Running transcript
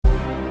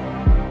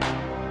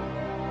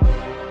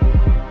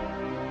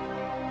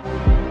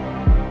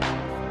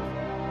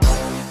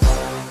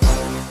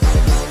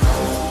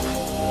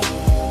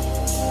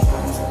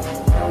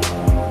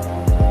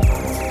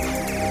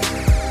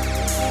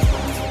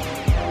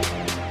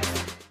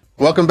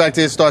Welcome back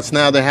to It Starts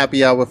Now, the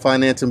Happy Hour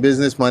Finance and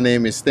Business. My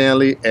name is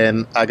Stanley,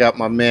 and I got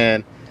my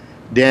man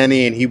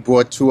Danny, and he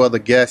brought two other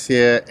guests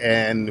here,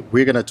 and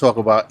we're going to talk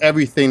about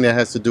everything that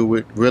has to do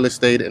with real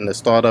estate and the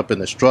startup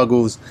and the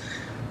struggles.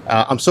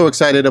 I'm so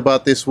excited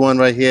about this one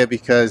right here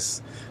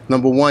because,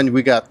 number one,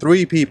 we got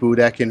three people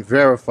that can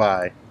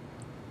verify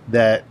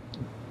that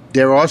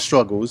there are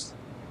struggles,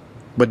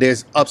 but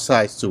there's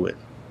upsides to it.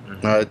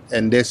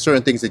 And there's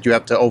certain things that you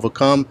have to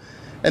overcome,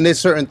 and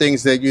there's certain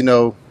things that,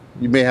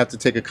 you may have to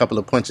take a couple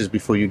of punches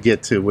before you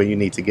get to where you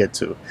need to get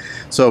to.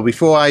 So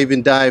before I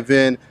even dive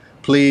in,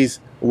 please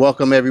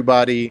welcome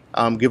everybody.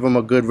 Give them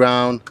a good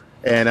round,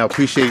 and I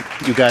appreciate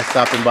you guys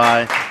stopping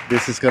by.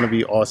 This is going to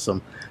be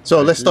awesome.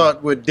 So let's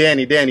start with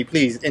Danny. Danny,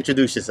 please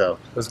introduce yourself.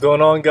 What's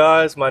going on,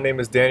 guys? My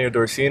name is Daniel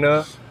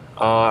Dorsina.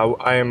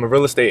 I am a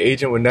real estate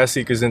agent with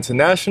NetSeekers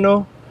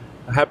International.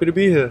 I'm happy to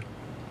be here.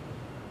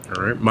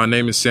 All right. My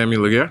name is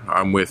Samuel Laguerre.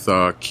 I'm with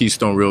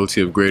Keystone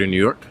Realty of Greater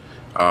New York,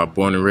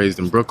 born and raised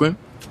in Brooklyn.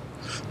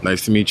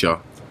 Nice to meet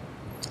y'all.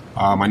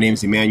 My name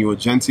is Emmanuel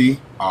Genti,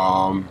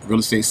 real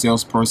estate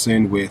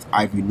salesperson with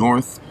Ivy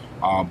North,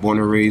 born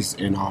and raised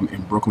in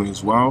Brooklyn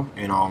as well,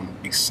 and I'm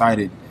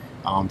excited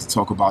to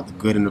talk about the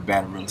good and the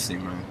bad of real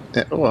estate, man.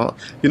 Well,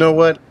 you know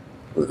what?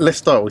 Let's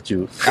start with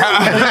you.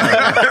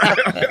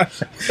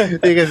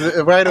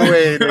 Because right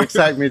away the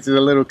excitement is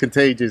a little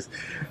contagious.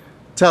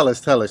 Tell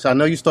us. I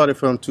know you started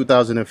from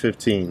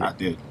 2015. I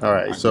did. All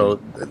right,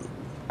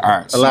 All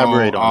right.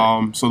 Elaborate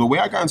on it. So the way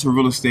I got into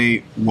real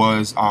estate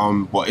was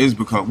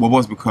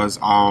because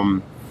I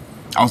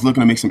was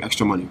looking to make some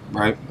extra money,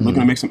 right? Mm-hmm.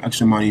 Looking to make some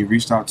extra money.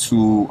 Reached out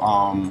to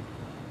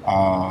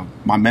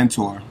my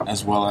mentor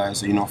as well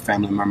as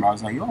family member. I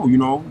was like,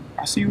 yo,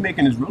 I see you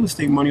making this real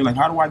estate money. Like,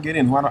 how do I get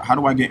in? How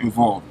do I get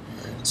involved?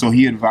 So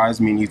he advised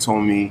me and he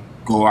told me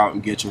go out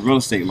and get your real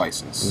estate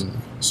license.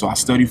 Mm-hmm. So I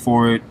studied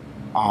for it.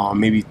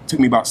 Maybe took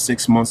me about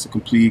 6 months to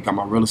complete. Got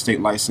my real estate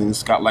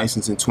license. Got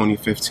licensed in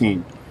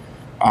 2015.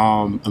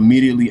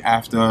 Immediately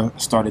after, I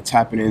started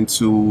tapping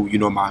into,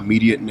 my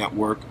immediate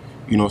network,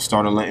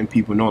 started letting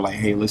people know, like,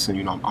 hey, listen,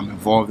 I'm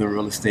involved in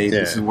real estate.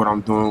 Yeah. This is what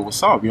I'm doing.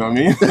 What's up? You know what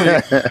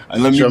I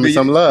mean? Show me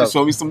some love.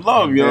 Show me some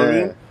love. You know what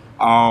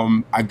I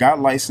mean? I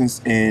got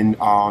licensed in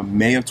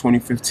May of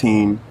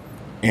 2015,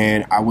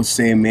 and I would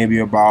say maybe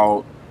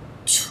about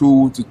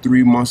 2 to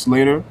 3 months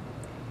later,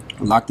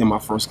 locked in my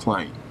first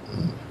client.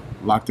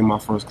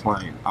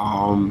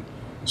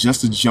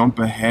 Just to jump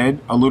ahead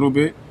a little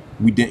bit,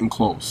 we didn't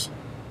close.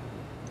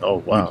 Oh,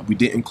 wow. We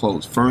didn't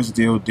close. First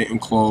deal didn't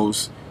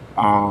close.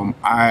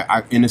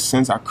 I in a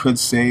sense, I could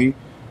say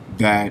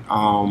that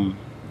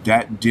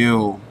that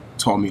deal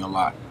taught me a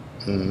lot.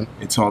 Mm-hmm.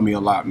 It taught me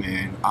a lot,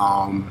 man.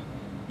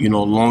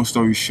 Long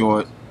story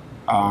short,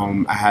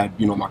 I had,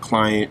 my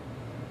client,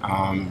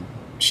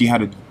 she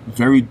had a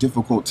very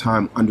difficult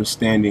time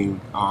understanding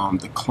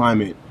the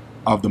climate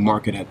of the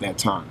market at that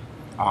time.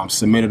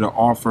 Submitted an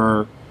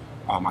offer.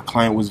 My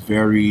client was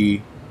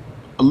a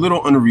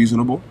little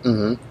unreasonable.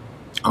 Mm-hmm.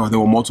 There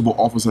were multiple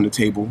offers on the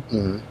table.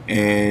 Mm-hmm.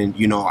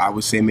 And, I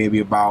would say maybe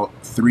about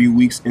 3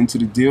 weeks into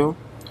the deal,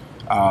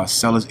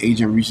 seller's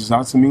agent reaches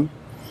out to me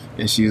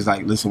and she's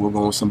like, listen, we're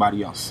going with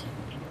somebody else.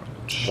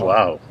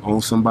 Wow. Going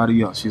with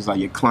somebody else. She's like,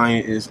 your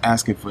client is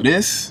asking for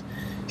this.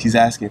 She's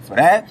asking for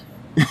that.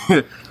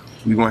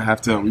 We're gonna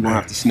have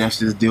to snatch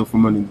this deal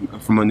from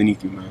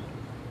underneath you, man.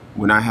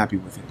 We're not happy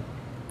with it.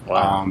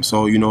 Wow.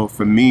 So,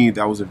 for me,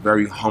 that was a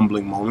very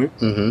humbling moment.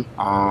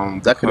 Mm-hmm.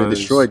 That could have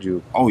destroyed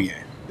you. Oh,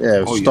 yeah.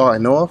 Yeah,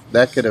 starting off,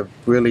 that could have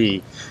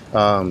really,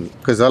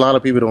 because a lot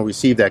of people don't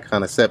receive that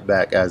kind of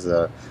setback as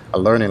a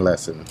learning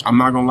lesson. I'm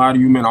not going to lie to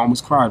you, man. I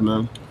almost cried,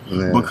 man.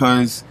 Yeah.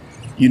 Because,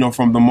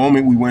 from the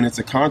moment we went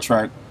into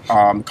contract,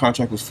 the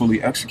contract was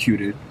fully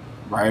executed,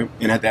 right?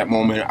 And at that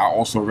moment, I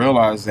also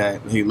realized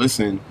that, hey,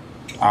 listen,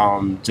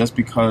 just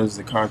because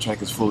the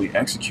contract is fully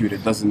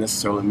executed doesn't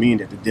necessarily mean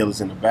that the deal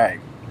is in the bag.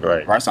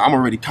 Right. So I'm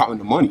already counting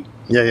the money.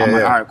 Yeah. I'm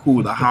like, all right,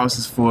 cool. The house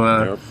is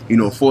for,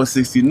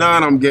 $469.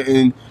 I'm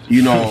getting,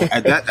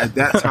 at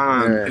that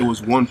time, it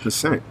was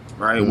 1%,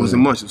 right? It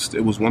wasn't much.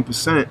 It was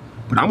 1%.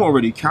 But I'm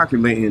already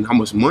calculating how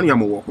much money I'm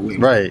going to walk away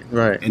with.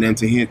 Right. And then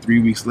to hear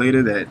 3 weeks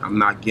later that I'm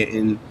not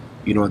getting,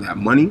 that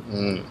money,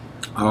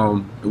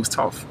 it was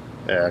tough.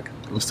 Yeah.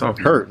 It was tough.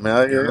 Hurt,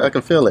 man. I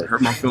can feel it.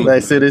 Hurt my feelings.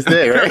 Like to this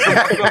day,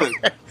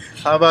 right?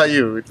 How about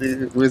you?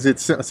 Was it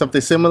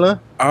something similar?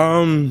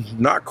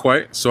 Not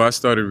quite. So I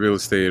started real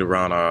estate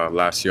around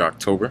last year,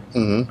 October.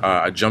 Mm-hmm.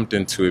 I jumped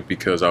into it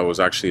because I was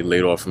actually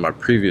laid off from my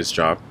previous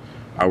job.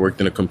 I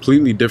worked in a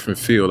completely different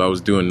field. I was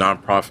doing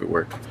nonprofit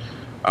work.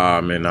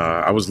 And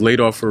I was laid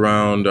off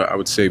around, I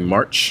would say,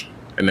 March.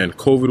 And then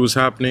COVID was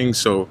happening.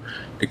 So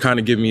it kind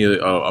of gave me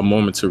a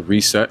moment to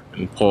reset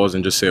and pause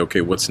and just say,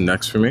 okay, what's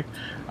next for me?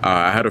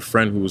 I had a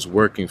friend who was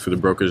working for the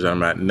brokerage that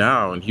I'm at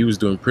now, and he was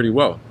doing pretty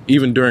well,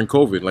 even during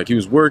COVID. Like, he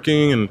was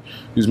working, and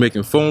he was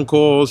making phone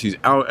calls. He's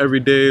out every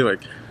day.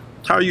 Like,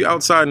 how are you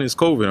outside in this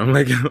COVID? I'm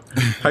like,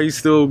 how are you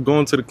still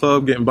going to the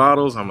club, getting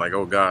bottles? I'm like,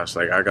 oh, gosh,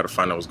 like, I got to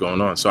find out what's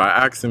going on. So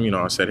I asked him,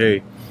 I said,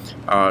 hey,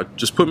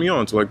 just put me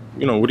on to, like,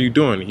 what are you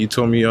doing? He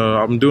told me,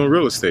 I'm doing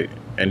real estate.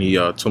 and he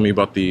told me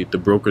about the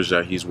brokerage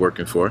that he's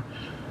working for.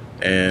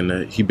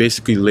 And he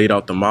basically laid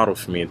out the model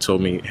for me and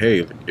told me,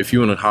 hey, if you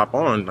want to hop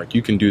on, like,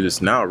 you can do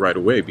this now right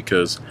away,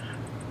 because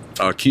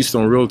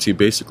Keystone Realty,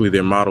 basically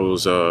their model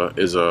is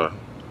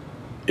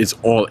it's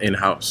all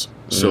in-house.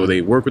 So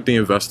they work with the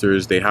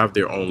investors, they have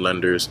their own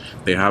lenders,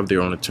 they have their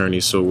own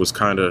attorneys. So it was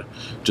kind of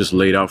just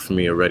laid out for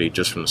me already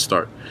just from the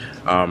start.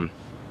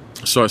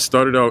 So I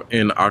started out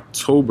in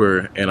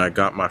October and I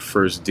got my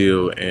first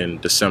deal in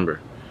December.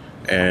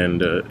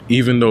 And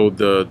even though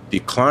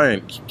the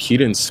client, he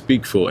didn't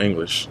speak full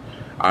English,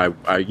 I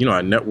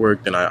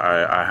networked, and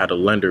I had a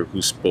lender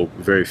who spoke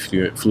very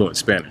fluent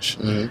Spanish.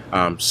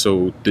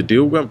 So the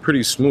deal went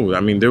pretty smooth.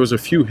 I mean, there was a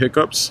few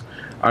hiccups,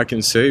 I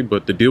can say,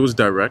 but the deal was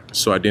direct,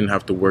 so I didn't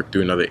have to work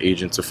through another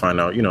agent to find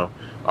out,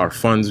 are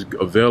funds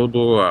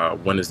available,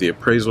 when is the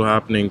appraisal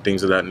happening,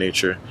 things of that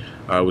nature.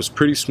 It was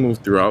pretty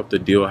smooth throughout. The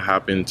deal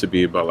happened to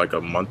be about like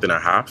a month and a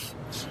half,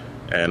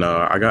 and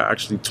I got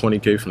actually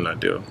 $20K from that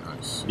deal.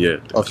 Nice. Yeah.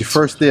 Of your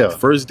first deal?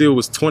 First deal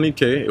was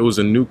 $20K. It was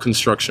a new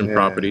construction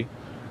property,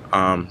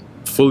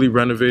 fully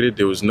renovated.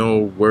 There was no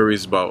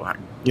worries about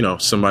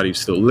somebody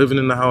still living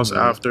in the house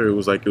after. It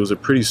was a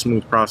pretty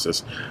smooth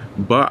process.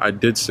 But I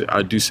do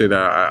say that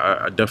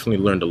I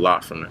definitely learned a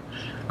lot from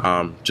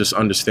it. Just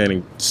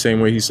understanding, same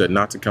way he said,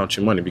 not to count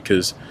your money,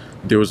 because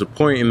there was a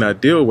point in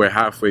that deal where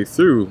halfway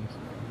through,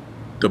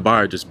 the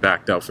buyer just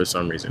backed out for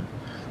some reason.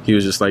 He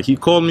was just like, he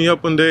called me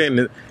up one day,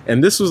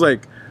 and this was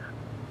like,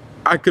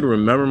 I could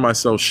remember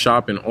myself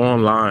shopping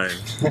online,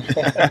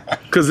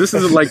 because this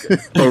is like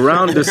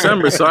around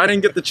December, so I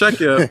didn't get the check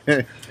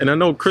yet, and I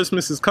know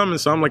Christmas is coming,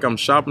 so I'm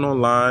shopping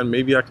online.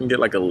 Maybe I can get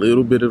like a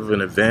little bit of an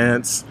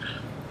advance.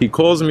 He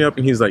calls me up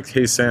and he's like,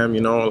 hey Sam,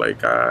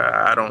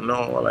 I don't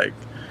know, like,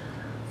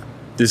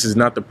 this is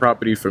not the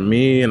property for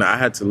me. And I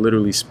had to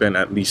literally spend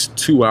at least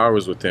 2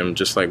 hours with him,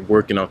 just like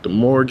working out the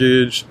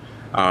mortgage,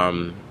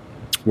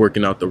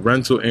 working out the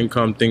rental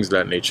income, things of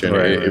that nature.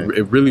 And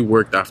it really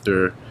worked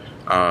after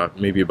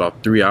maybe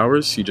about 3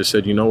 hours. He just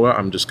said, you know what,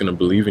 I'm just going to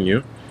believe in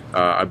you.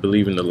 I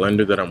believe in the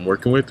lender that I'm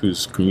working with,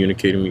 who's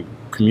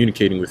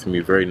communicating with me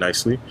very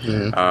nicely.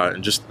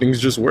 And just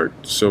things just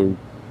worked. So,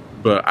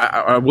 but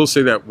I will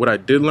say that what I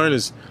did learn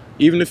is,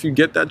 even if you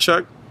get that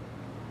check,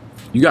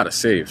 you got to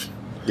save.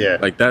 Yeah.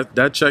 Like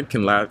that check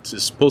can last,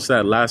 it's supposed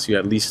to last you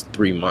at least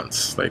 3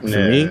 months. Like for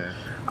me,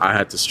 I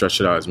had to stretch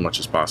it out as much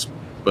as possible.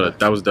 But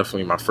that was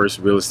definitely my first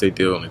real estate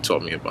deal, and it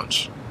taught me a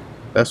bunch.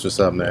 That's what's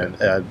up, man.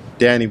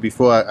 Danny,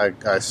 before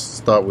I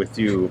start with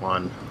you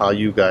on how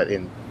you got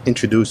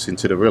introduced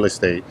into the real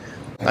estate,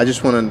 I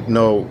just want to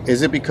know,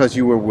 is it because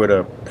you were with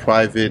a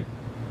private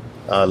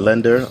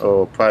lender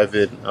or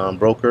private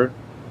broker?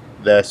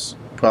 That's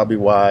probably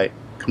why,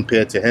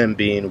 compared to him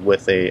being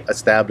with a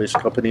established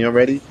company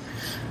already,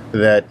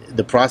 that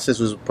the process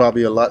was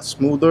probably a lot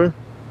smoother?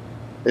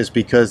 Is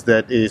because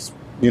that is,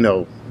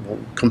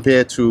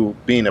 compared to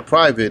being a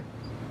private,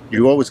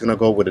 you're always going to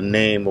go with a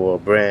name or a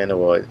brand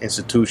or an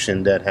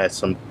institution that has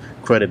some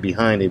credit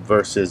behind it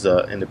versus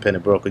an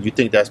independent broker. You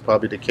think that's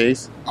probably the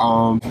case?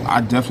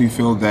 I definitely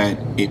feel that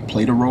it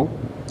played a role.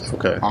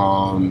 Okay.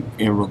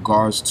 In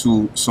regards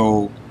to,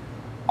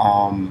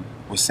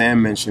 what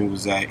Sam mentioned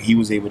was that he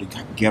was able to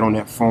get on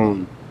that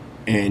phone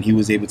and he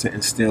was able to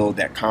instill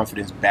that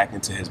confidence back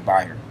into his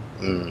buyer.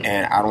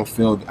 And I don't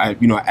feel,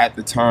 at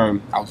the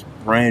time I was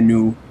brand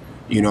new,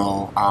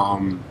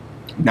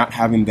 not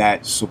having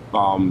that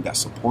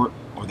support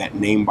or that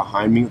name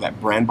behind me,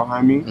 that brand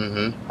behind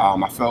me,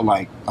 I felt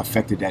like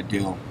affected that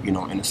deal, in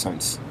a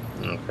sense.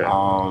 Okay.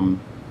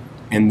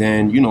 And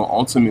then,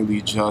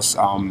 ultimately just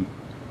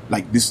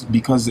like this,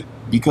 because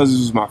this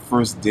was my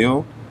first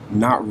deal,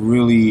 not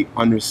really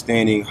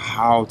understanding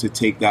how to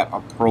take that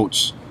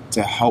approach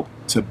to help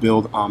to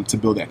build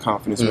that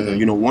confidence with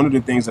them. One of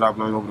the things that I've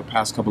learned over the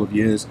past couple of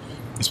years,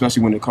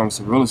 especially when it comes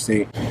to real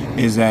estate,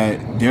 is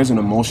that there's an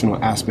emotional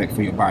aspect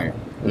for your buyer,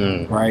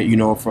 right?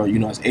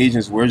 As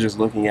agents, we're just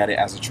looking at it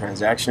as a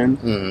transaction,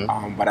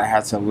 but I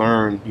had to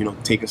learn,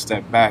 take a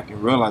step back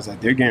and realize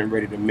that they're getting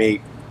ready to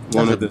make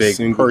one of the big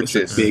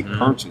purchase,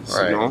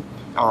 right.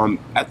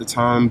 At the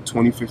time,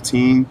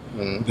 2015,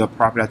 the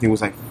property I think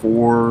was like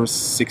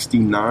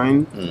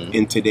 $469.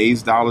 In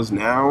today's dollars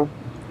now,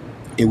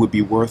 it would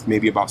be worth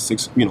maybe about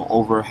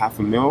over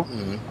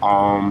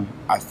 $500,000.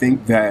 I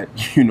think that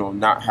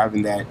not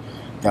having that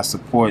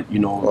support,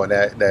 or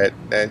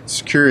that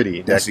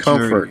security, that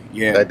comfort,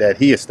 that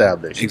he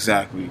established.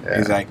 Exactly,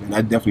 and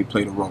that definitely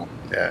played a role.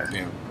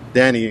 Yeah.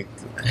 Danny,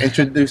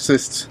 introduce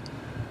us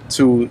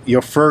to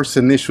your first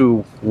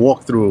initial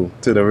walkthrough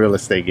to the real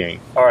estate game.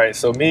 All right,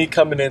 so me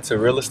coming into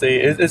real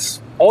estate, it's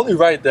only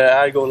right that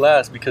I go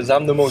last because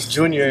I'm the most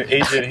junior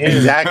agent here.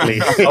 Exactly.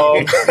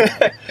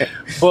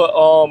 But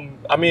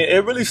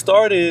it really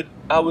started,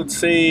 I would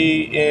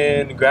say,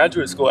 in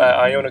graduate school at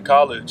Iona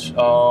College.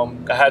 I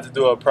had to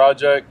do a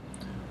project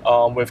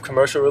with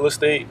commercial real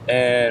estate,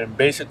 and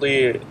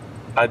basically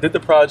I did the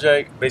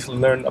project, basically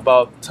learned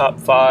about top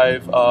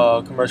 5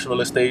 commercial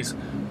real estate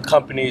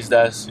companies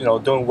that's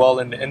doing well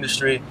in the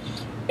industry.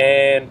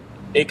 And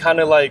it kind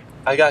of like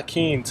I got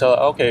keen to,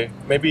 okay,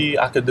 maybe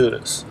I could do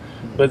this.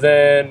 But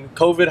then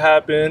COVID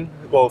happened.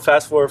 Well,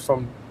 fast forward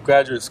from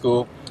graduate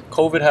school,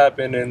 COVID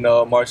happened in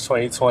March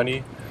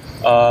 2020.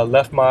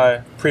 Left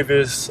my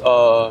previous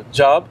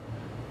job,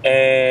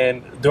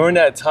 and during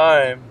that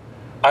time,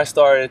 I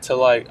started to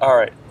like, all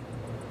right,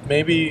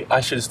 maybe I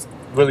should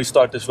really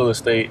start this real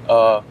estate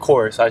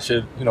course. I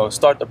should,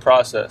 start the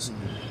process.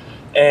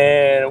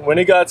 And when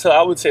it got to,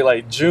 I would say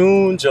like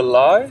June,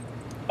 July,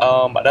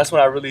 that's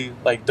when I really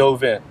like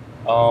dove in.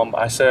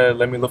 I said,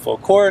 let me look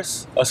for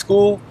a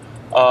school.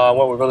 I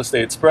went with Real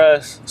Estate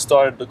Express,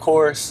 started the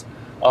course.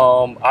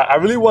 I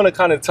really want to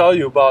kind of tell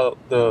you about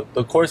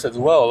the course as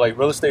well. Like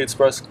Real Estate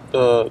Express,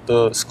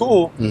 the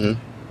school,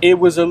 it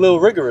was a little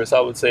rigorous, I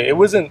would say. It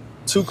wasn't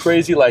too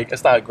crazy, like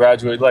it's not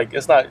graduate, like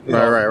it's not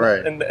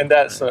right. In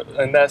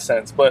that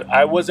sense. But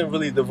I wasn't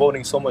really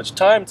devoting so much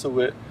time to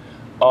it.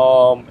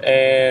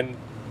 And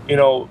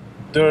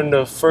during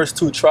the first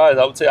 2 tries,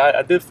 I would say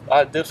I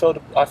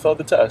failed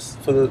the test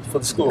for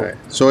the school. Right.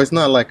 So it's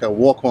not like a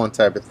walk-on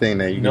type of thing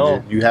that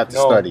you have to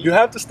study. You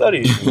have to study.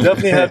 You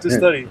definitely have to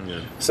study.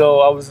 Yeah. So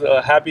I was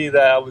happy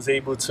that I was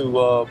able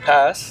to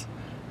pass.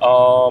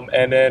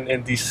 And then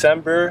in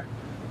December,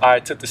 I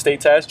took the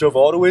state test, drove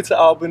all the way to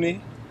Albany,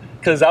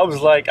 because I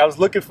was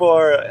looking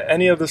for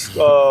any of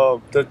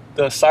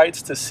the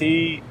sites to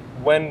see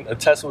when a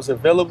test was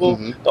available.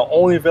 The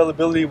only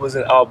availability was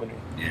in Albany.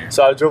 Yeah.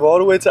 So I drove all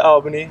the way to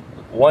Albany.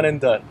 One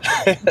and done.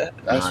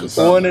 That's what's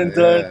one and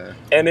done.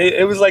 Yeah. And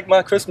it was like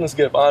my Christmas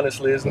gift,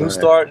 honestly. It's new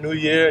start, new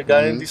year.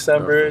 Got in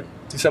December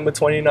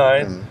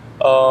 29.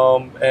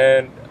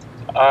 And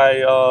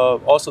I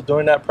also,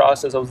 during that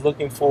process, I was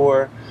looking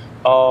for,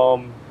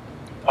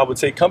 I would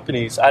say,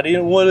 companies. I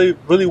didn't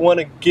really want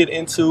to get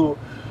into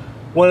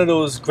one of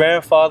those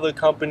grandfather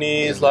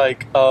companies.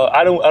 Like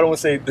I don't want to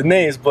say the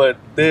names, but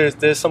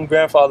there's some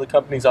grandfather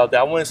companies out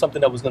there. I wanted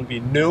something that was going to be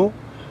new,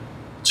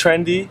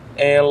 trendy,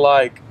 and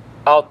like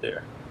out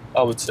there,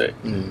 I would say.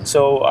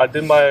 So I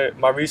did my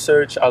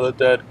research. I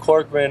looked at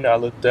Corcoran, I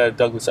looked at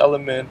Douglas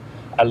Elliman,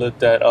 I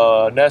looked at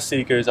Nest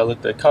Seekers, I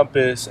looked at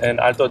Compass,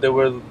 and I thought they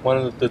were one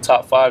of the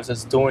top 5s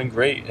that's doing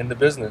great in the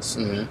business.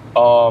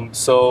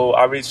 So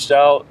I reached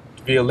out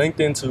via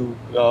LinkedIn to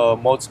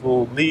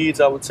multiple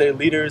leads, I would say,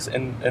 leaders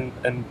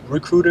and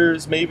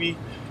recruiters maybe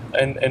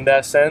in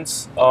that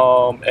sense.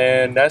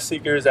 And Nest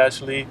Seekers,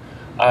 actually,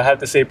 I have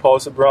to say Paul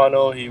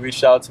Sobrano, he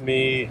reached out to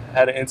me,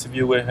 had an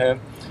interview with him,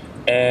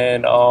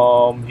 and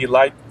he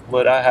liked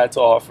what I had to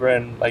offer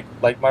and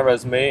liked my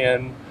resume,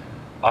 and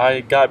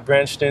I got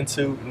branched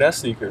into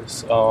Nest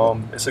Seekers.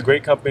 It's a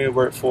great company to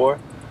work for,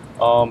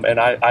 and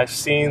I've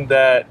seen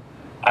that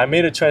I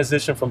made a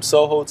transition from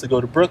Soho to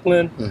go to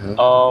Brooklyn,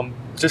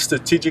 just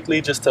strategically,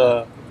 just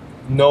to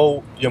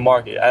know your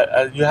market.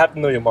 You have to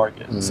know your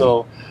market.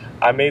 So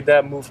I made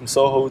that move from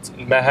Soho to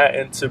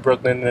Manhattan to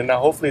Brooklyn, and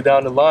hopefully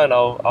down the line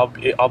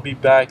I'll be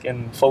back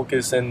and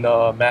focus in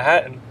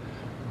Manhattan.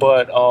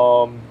 But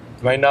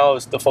right now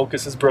the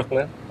focus is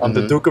Brooklyn. I'm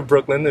the Duke of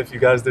Brooklyn, if you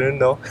guys didn't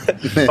know.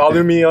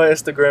 Follow me on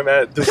Instagram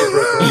at Duke of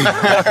Brooklyn.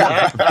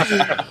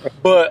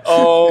 But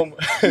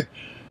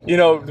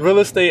real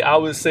estate, I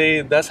would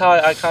say that's how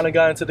I kind of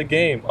got into the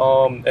game.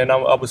 And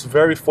I was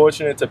very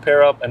fortunate to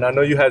pair up. And I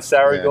know you had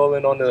Sarah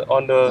Golan on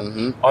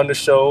the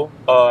show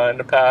in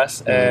the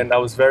past, and I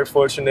was very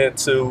fortunate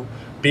to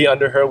be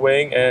under her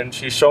wing. And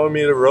she's showing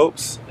me the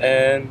ropes,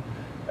 and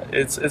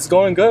it's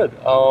going good.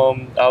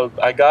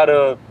 I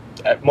got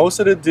most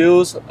of the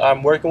deals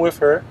I'm working with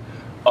her.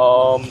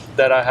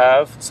 That I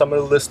have. Some of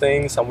the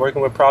listings, I'm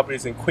working with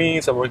properties in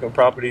Queens, I'm working with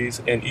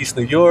properties in East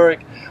New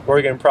York,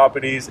 working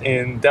properties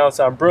in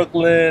downtown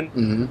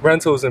Brooklyn,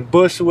 rentals in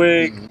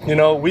Bushwick.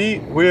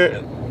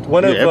 We're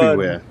one of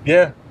everywhere.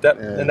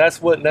 And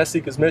that's what Nest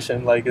Seekers'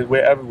 mission. Like,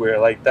 we're everywhere.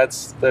 Like,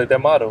 that's their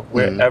motto.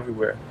 We're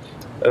everywhere.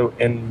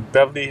 In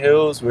Beverly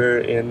Hills, we're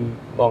in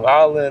Long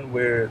Island,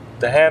 we're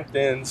the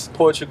Hamptons,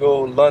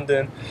 Portugal,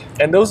 London,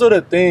 and those are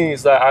the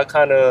things that I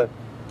kind of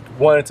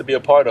wanted to be a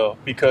part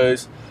of,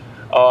 because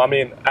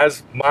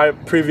as my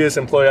previous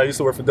employer, I used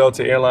to work for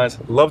Delta Airlines,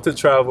 love to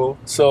travel.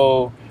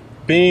 So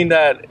being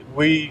that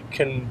we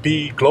can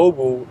be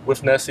global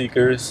with Nest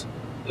Seekers,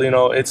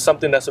 it's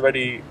something that's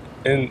already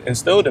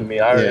instilled in me.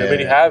 I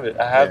already have it.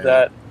 I have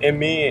that in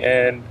me,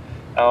 and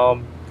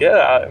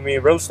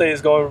real estate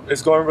is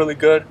going really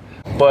good.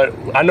 But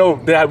I know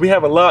that we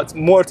have a lot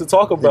more to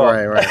talk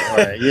about.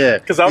 Right. Yeah.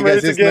 Because I'm ready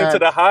to get into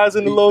the highs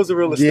and the lows of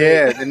real estate.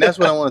 Yeah, and that's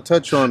what I want to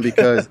touch on,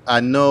 because I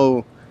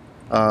know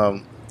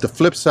the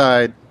flip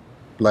side,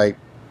 like,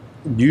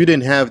 you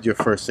didn't have your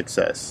first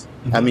success.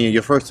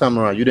 Your first time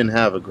around, you didn't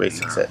have a great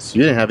success.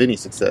 You didn't have any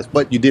success,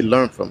 but you did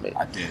learn from it.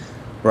 I did.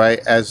 Right?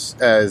 As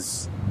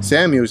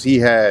Samuels, he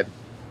had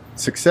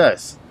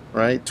success,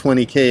 right?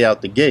 20K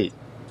out the gate,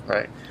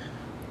 right?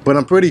 But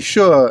I'm pretty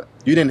sure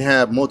you didn't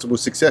have multiple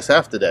success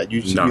after that.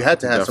 You had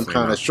to have some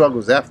kind of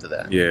struggles after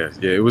that. Yeah.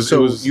 It was.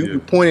 You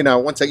pointed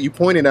out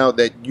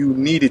that you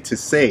needed to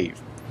save.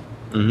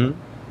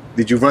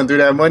 Did you run through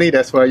that money?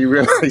 That's why you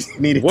realized you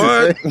needed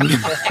What? to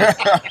say?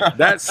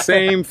 That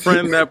same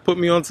friend that put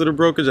me onto the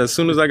brokerage, as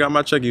soon as I got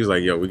my check, he was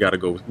like, "Yo, we gotta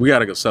go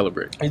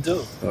celebrate." We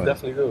do. We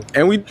definitely do.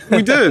 And we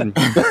did.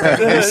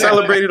 We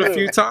celebrated a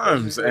few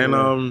times.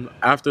 And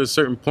after a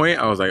certain point,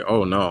 I was like,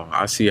 "Oh no,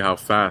 I see how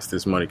fast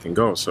this money can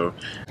go." So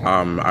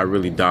I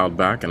really dialed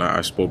back, and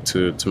I spoke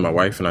to my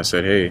wife, and I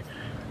said, "Hey,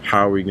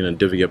 how are we gonna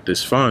divvy up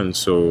this fund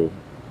so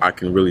I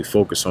can really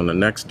focus on the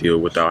next deal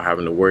without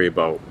having to worry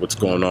about what's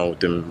going on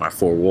within my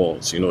four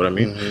walls?" You know what I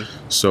mean? Mm-hmm.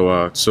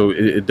 So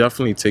it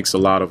definitely takes a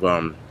lot of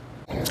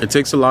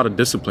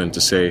discipline to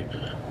say,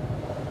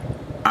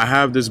 I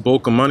have this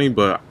bulk of money,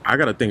 but I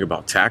got to think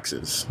about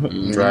taxes.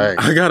 Right.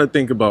 I got to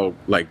think about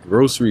like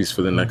groceries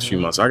for the next few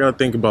months. I got to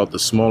think about the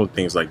smaller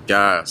things like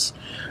gas.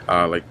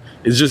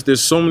 It's just,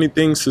 there's so many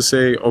things to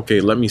say,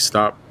 okay, let me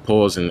stop,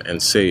 pause,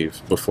 and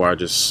save before I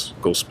just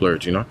go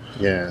splurge, you know?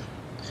 Yeah.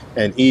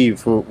 And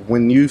Eve,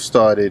 when you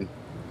started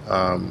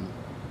to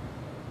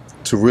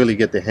really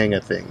get the hang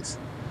of things,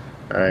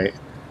 all right,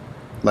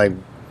 like,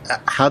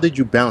 how did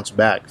you bounce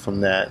back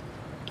from that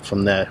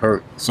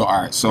hurt? So,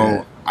 all right.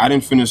 So, I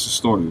didn't finish the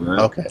story, right?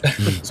 Okay.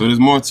 So, there's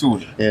more to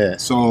it. Yeah.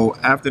 So,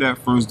 after that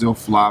first deal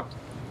flopped,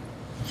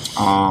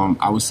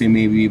 I would say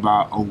maybe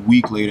about a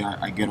week later,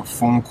 I get a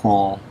phone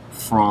call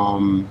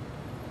from,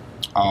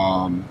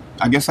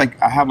 I guess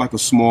like I have like a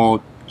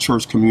small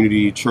church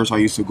I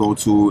used to go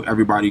to.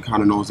 Everybody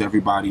kind of knows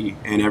everybody,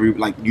 and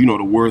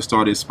the word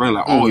started spreading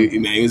like, oh,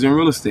 man, he was in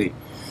real estate.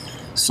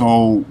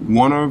 So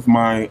one of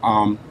my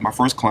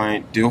first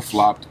client, deal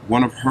flopped.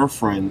 One of her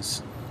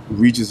friends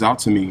reaches out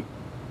to me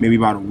maybe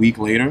about a week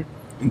later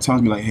and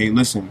tells me like, hey,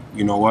 listen,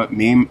 you know what?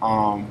 Me and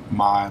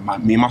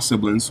my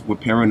siblings, we're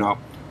pairing up.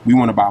 We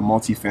want to buy a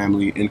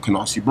multifamily in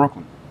Canarsie,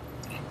 Brooklyn.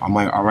 I'm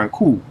like, all right,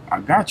 cool,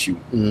 I got you.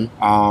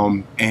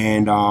 Mm-hmm.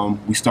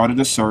 And we started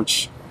a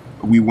search.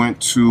 We went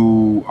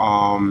to,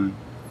 I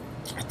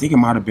think it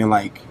might have been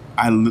like,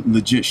 I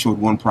legit showed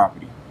one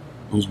property.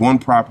 It was one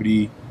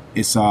property.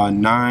 It's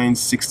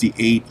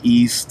 968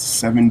 East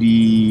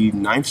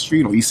 79th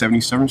Street or East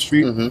 77th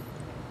Street.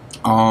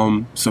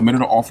 Mm-hmm.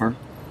 Submitted an offer.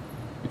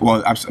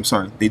 Well, I'm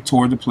sorry. They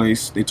toured the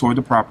place. They toured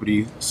the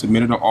property,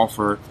 submitted an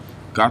offer,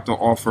 got the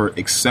offer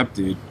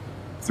accepted.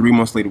 3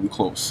 months later, we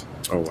closed.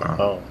 Oh,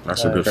 wow.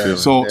 That's a good feeling.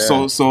 So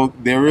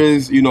there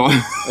is,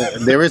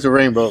 there is a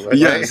rainbow. Right?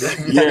 Yes.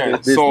 Yeah.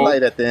 There's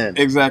light at the end.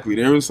 Exactly.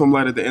 There is some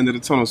light at the end of the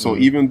tunnel. So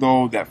even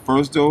though that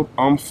first deal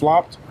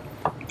flopped,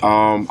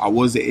 I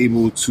was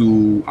able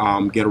to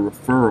get a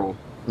referral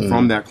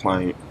from that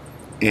client,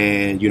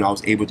 and I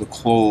was able to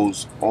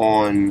close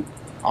on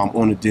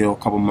a deal a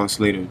couple months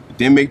later. It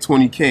didn't make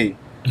 $20K.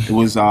 It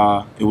was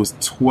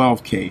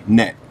 $12K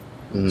net.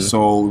 Mm-hmm.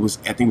 So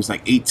I think it was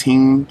like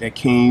 18 that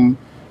came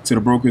to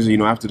the brokers.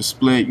 After the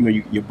split,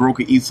 your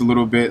broker eats a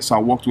little bit. So I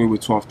walked away with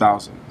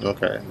 $12,000.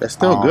 Okay, that's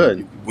still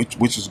good.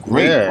 Which is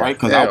great, right?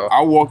 Because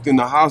I walked in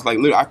the house like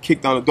literally, I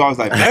kicked down the door. I was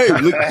like, "Hey,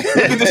 look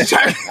at this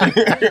check!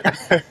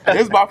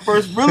 It's my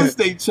first real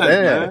estate check,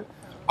 man."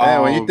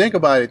 When you think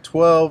about it,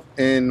 12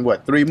 in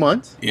 3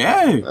 months?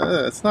 Yeah,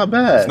 it's not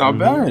bad. It's not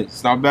bad.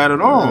 It's not bad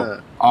at all.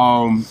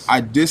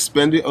 I did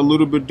spend it a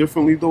little bit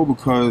differently though,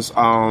 because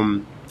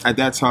at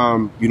that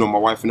time, my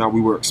wife and I,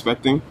 we were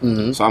expecting.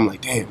 Mm-hmm. So I'm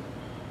like, damn,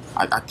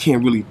 I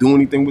can't really do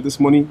anything with this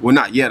money. Well,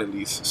 not yet, at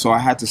least. So I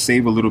had to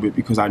save a little bit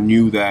because I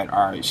knew that,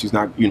 all right, she's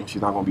not going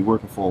to be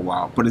working for a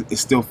while. But it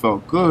still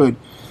felt good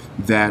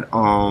that,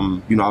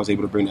 I was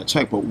able to bring that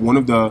check. But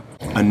another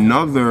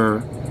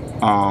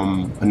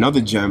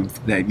gem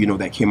that,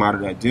 that came out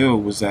of that deal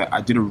was that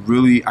I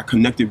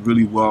connected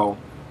really well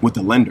with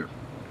the lender.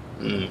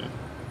 Mm.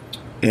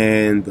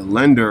 And the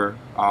lender,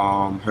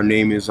 her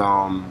name is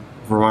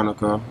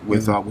Veronica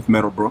with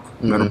Meadowbrook,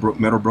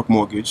 mm-hmm. Meadowbrook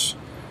Mortgage.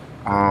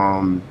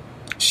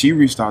 She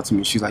reached out to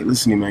me. She's like,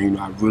 listen, man,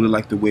 I really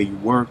like the way you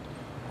work.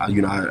 I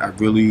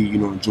really,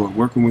 enjoyed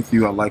working with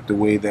you. I like the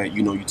way that,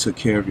 you took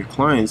care of your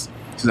clients.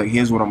 She's like,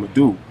 here's what I'm going to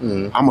do.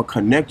 Mm-hmm. I'm going to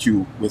connect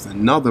you with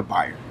another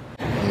buyer.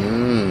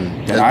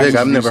 That's big.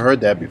 I've never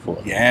heard that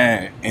before.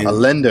 Yeah. And a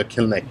lender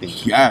connecting.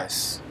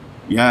 Yes.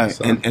 Yeah.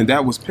 So, and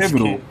that was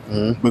pivotal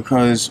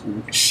because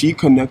she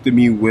connected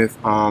me with,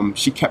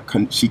 she kept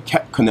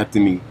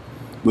connecting me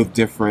with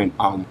different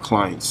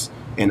clients.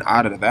 And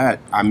out of that,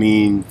 I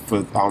mean,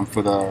 for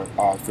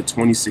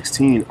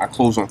 2016, I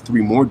closed on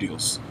 3 more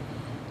deals,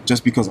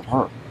 just because of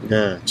her.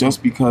 Yeah.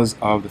 Just because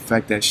of the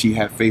fact that she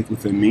had faith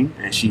within me,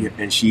 and she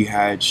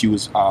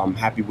was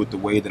happy with the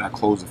way that I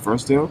closed the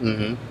first deal.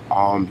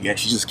 Mm-hmm.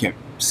 She just kept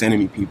sending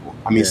me people.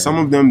 I mean, some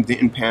of them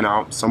didn't pan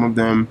out. Some of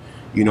them,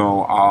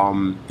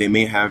 they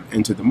may have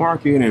entered the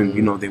market, and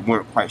they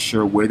weren't quite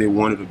sure where they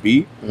wanted to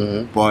be.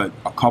 Mm-hmm. But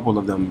a couple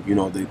of them,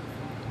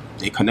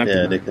 they connected.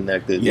 Yeah, they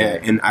connected. Yeah,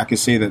 and I can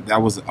say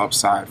that was the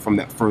upside from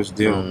that first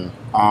deal.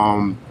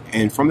 Mm-hmm.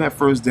 And from that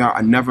first deal,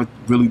 I never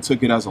really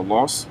took it as a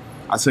loss.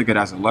 I took it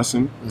as a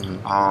lesson.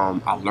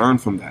 Mm-hmm. I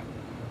learned from that.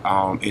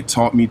 It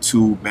taught me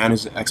to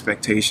manage the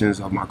expectations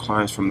of my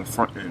clients from the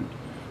front end,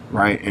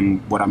 right?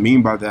 And what I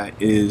mean by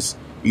that is,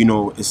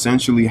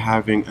 essentially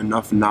having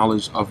enough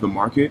knowledge of the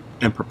market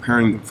and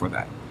preparing them for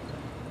that.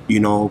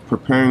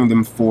 preparing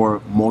them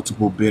for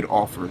multiple bid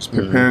offers,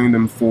 preparing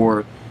them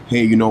for,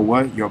 hey, you know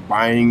what, you're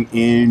buying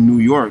in New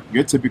York,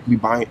 you're typically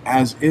buying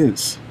as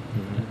is,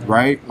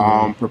 right?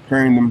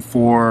 Preparing them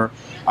for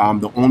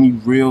the only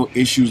real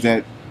issues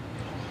that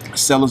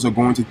sellers are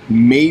going to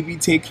maybe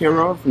take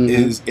care of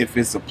is if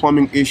it's a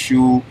plumbing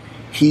issue,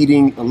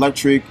 heating,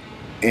 electric,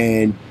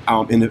 and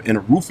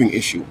a roofing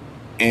issue.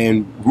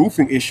 And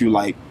roofing issue,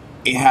 like,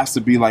 it has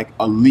to be like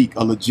a leak,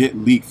 a legit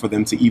leak, for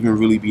them to even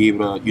really be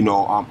able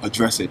to,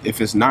 address it.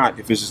 If it's not,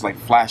 if it's just like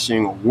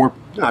flashing or warp,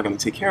 they're not going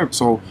to take care of it.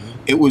 So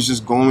it was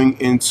just going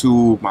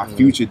into my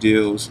future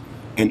deals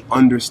and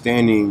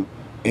understanding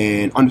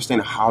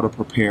how to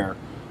prepare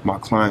my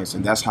clients.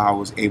 And that's how I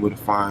was able to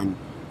find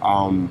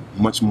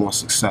much more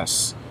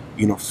success,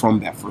 from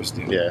that first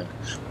deal. Yeah.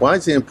 Why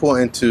is it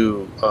important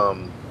to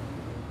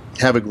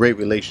have a great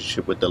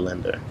relationship with the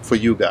lender for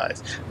you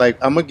guys? Like,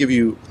 I'm gonna give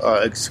you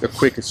a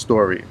quick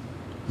story.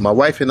 My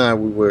wife and I,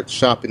 we were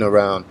shopping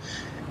around,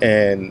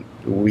 and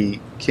we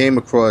came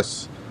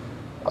across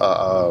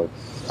a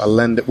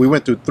lender. We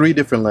went through 3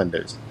 different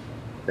lenders,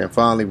 and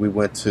finally we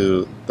went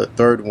to the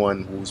third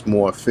one, who was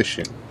more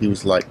efficient. He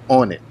was like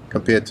on it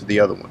compared to the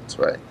other ones,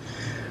 right?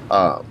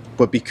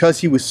 But because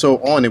he was so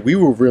on it, we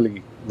were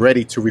really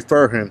ready to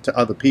refer him to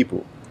other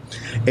people.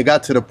 It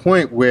got to the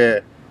point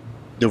where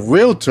the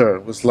realtor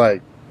was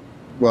like,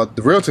 well,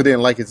 the realtor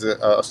didn't like his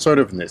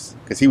assertiveness,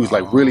 because he was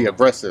like really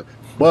aggressive,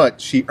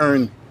 but she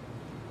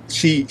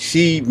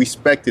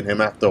respected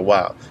him after a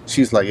while.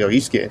 She's like, yo,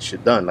 he's getting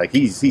shit done. Like,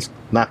 he's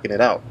knocking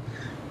it out.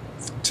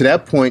 To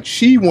that point,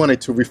 she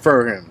wanted to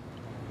refer him.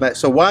 Like,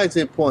 so why is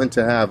it important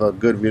to have a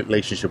good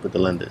relationship with the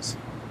lenders?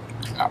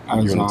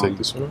 You want to take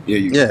this one?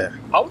 Yeah.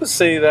 I would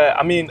say that,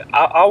 I'm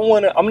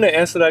going to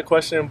answer that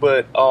question,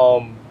 but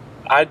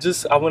I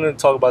want to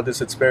talk about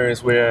this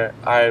experience where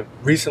I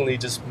recently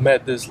just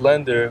met this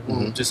lender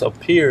who just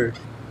appeared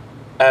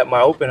at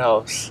my open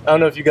house. I don't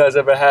know if you guys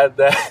ever had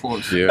that. Of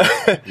course, yeah,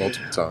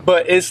 multiple times.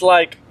 But it's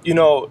like,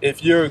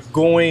 if you're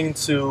going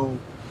to,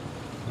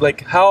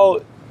 like,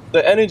 how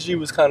the energy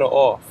was kind of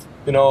off.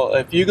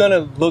 If you're going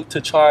to look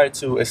to try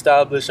to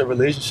establish a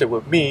relationship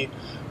with me,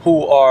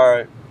 who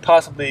are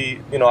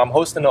possibly, I'm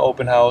hosting an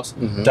open house,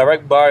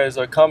 direct buyers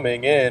are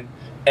coming in,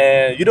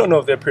 and you don't know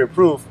if they're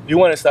pre-approved. You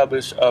want to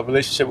establish a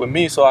relationship with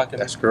me so I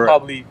can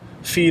probably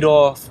feed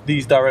off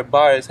these direct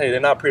buyers. Hey, they're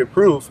not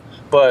pre-approved,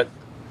 but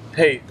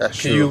hey,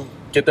 can you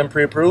get them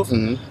pre-approved?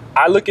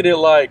 I look at it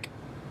like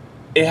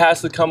it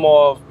has to come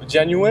off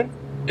genuine.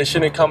 It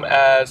shouldn't come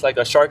as like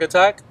a shark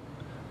attack.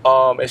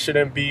 It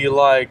shouldn't be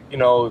like,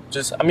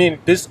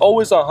 there's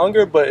always a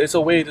hunger, but it's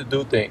a way to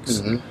do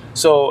things.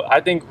 So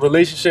I think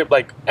relationship,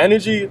 like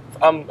energy,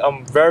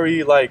 I'm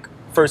very like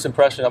first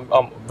impression.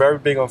 I'm very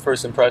big on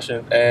first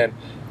impression. And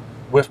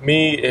with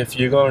me, if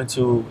you're going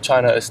to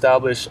try to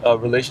establish a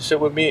relationship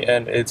with me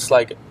and it's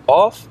like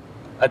off,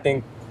 I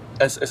think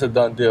it's a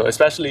done deal,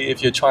 especially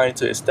if you're trying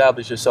to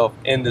establish yourself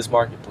in this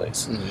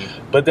marketplace.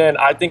 But then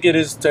I think it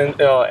is to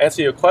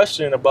answer your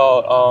question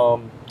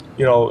about,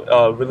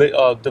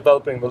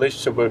 developing a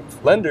relationship with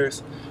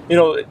lenders.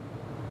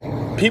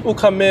 People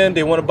come in,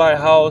 they want to buy a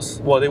house.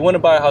 Well, they want to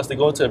buy a house, they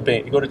go to a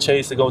bank. They go to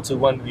Chase, they go to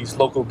one of these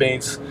local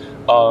banks,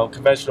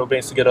 conventional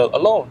banks, to get a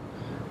loan.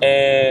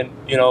 And,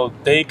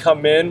 they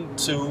come in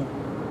to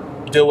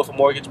deal with a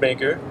mortgage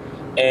banker.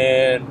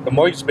 And the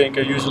mortgage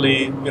banker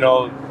usually,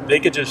 they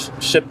could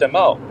just ship them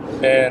out.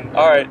 And,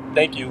 all right,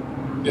 thank you.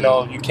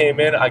 You came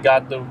in, I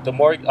got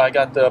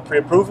the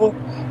pre-approval,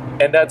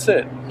 and that's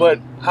it. But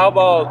how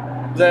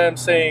about them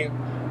saying,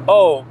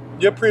 oh,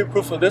 you're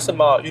pre-approved for this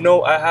amount.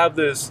 I have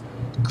this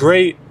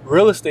great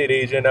real estate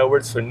agent that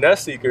works for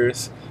Nest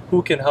Seekers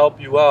who can help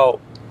you out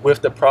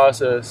with the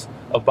process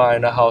of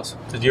buying a house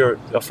because you're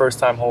a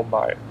first-time home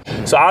buyer.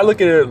 So I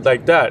look at it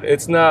like that.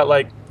 It's not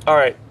like, all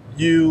right,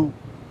 you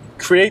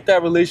create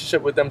that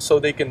relationship with them so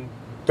they can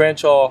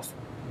branch off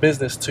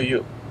business to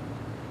you.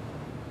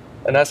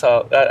 And that's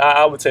how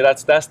I would say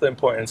that's the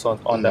importance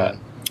on that.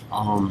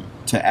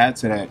 To add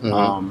to that,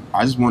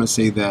 I just want to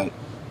say that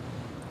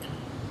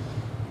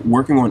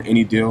working on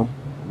any deal,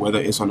 whether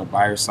it's on the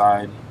buyer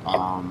side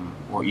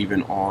or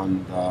even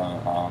on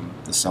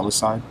the seller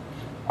side,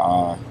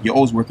 you're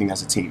always working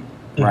as a team,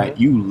 right?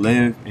 You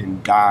live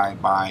and die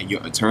by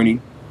your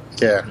attorney,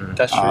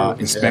 that's true,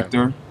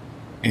 inspector,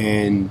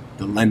 and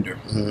the lender.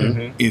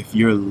 If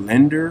your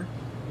lender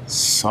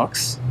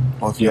sucks,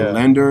 or if your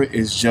lender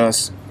is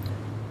just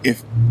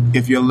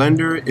if your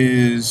lender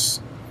is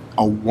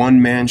a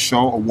one-man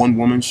show, a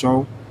one-woman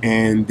show,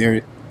 and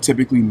they're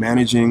typically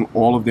managing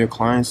all of their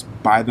clients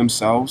by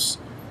themselves,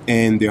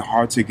 and they're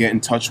hard to get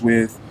in touch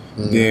with,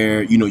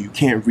 they're, you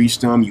can't reach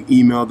them, you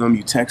email them,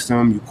 you text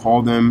them, you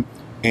call them,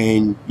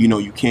 and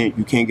you can't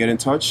get in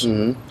touch.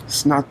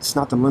 It's not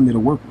the lender to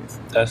work with.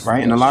 That's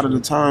right. And a lot of the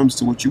times,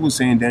 to what you were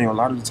saying, Daniel, a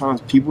lot of the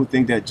times people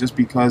think that just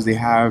because they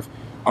have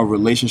a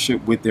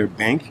relationship with their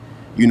bank,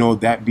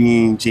 that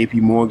being JP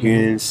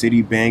Morgan,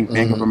 Citibank,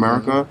 Bank of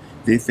America,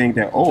 They think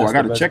that, oh, That's I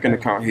got the a best checking thing.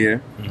 account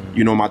here.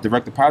 You know, my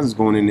direct deposit's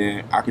going in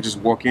there. I could just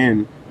walk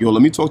in. Yo,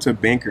 let me talk to a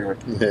banker,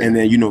 and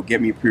then, you know,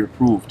 get me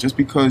pre-approved. Just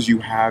because you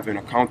have an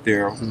account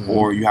there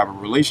or you have a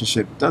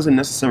relationship doesn't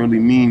necessarily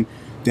mean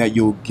that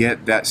you'll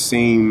get that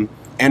same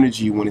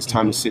energy when it's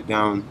time to sit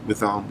down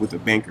with a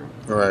banker.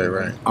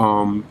 Right.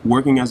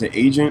 Working as an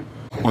agent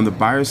on the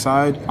buyer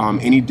side,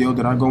 any deal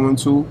that I go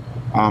into,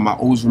 I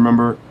always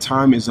remember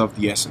time is of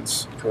the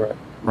essence. Correct.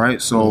 Right?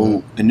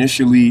 So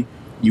initially,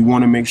 you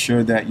want to make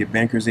sure that your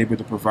banker is able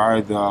to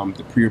provide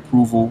the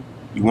pre-approval.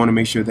 You want to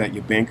make sure that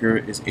your banker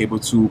is able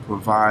to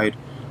provide,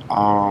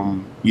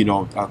 you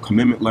know, a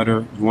commitment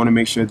letter. You want to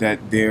make sure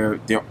that they're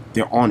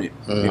on it.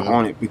 They're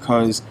on it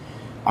because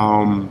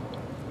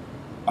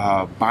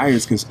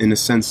buyers can, in a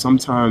sense,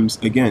 sometimes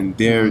again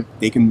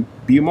they can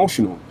be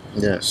emotional.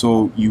 Yeah.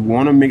 So you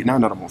want to make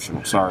not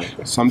emotional. Sorry.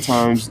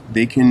 Sometimes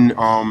they can.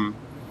 I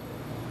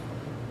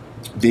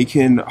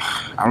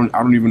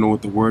don't even know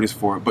what the word is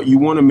for it, but you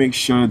want to make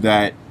sure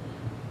that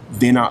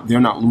they're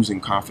not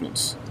losing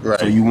confidence. Right.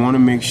 So you want to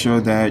make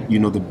sure that, you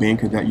know, the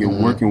banker that you're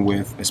working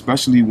with,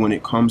 especially when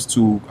it comes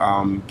to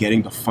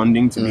getting the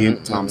funding to be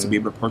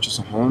able to purchase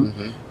a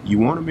home, you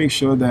want to make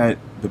sure that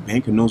the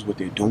banker knows what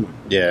they're doing.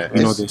 Yeah.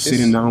 You know, they're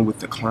sitting down with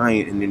the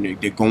client and then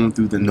they're going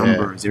through the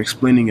numbers. They're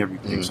explaining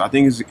everything. So I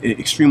think it's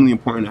extremely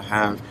important to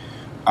have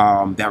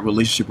that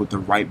relationship with the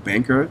right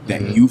banker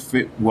that you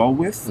fit well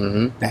with,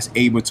 that's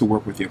able to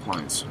work with your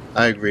clients.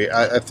 I agree.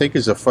 I think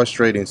it's a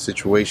frustrating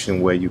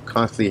situation where you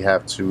constantly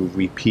have to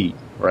repeat,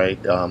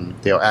 right?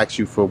 They'll ask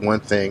you for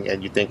one thing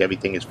and you think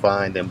everything is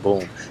fine, then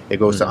boom, it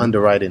goes to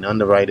underwriting.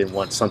 Underwriting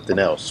wants something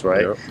else,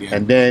 right? Yep. Yeah.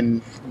 And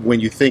then when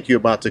you think you're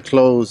about to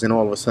close and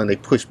all of a sudden they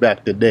push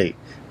back the date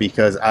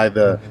because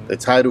either the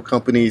title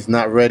company is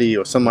not ready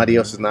or somebody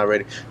else is not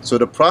ready. So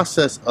the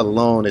process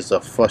alone is a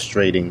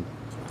frustrating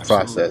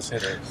process.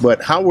 It is.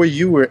 But how were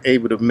you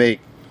able to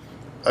make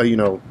you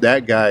know,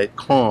 that guy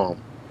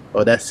calm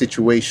or that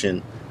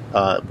situation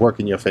work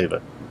in your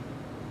favor?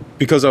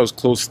 Because I was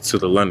close to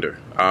the lender.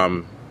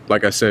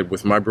 Like I said,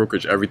 with my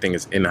brokerage, everything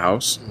is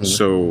in-house.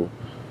 So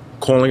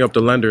calling up the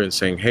lender and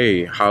saying,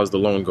 hey, how's the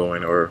loan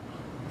going? Or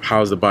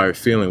how's the buyer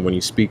feeling when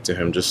you speak to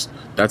him? Just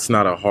that's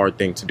not a hard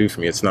thing to do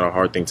for me. It's not a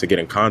hard thing to get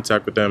in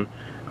contact with them.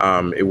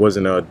 It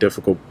wasn't a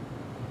difficult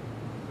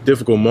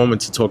moment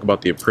to talk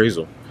about the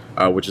appraisal,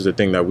 which is a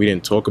thing that we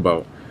didn't talk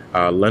about.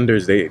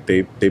 Lenders, they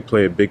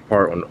play a big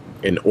part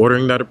in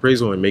ordering that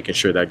appraisal and making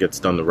sure that gets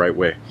done the right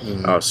way.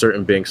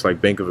 Certain banks like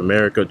Bank of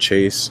America,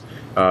 Chase,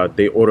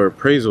 they order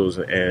appraisals,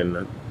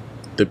 and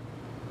the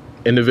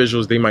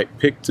individuals they might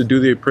pick to do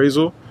the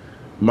appraisal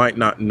might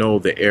not know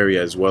the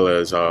area as well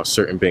as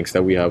certain banks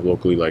that we have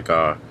locally, like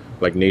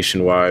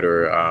Nationwide,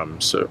 or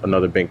so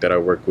another bank that I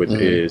work with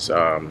is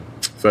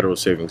Federal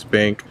Savings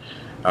Bank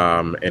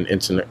and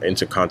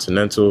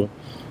Intercontinental.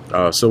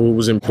 So it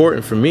was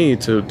important for me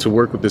to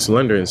work with this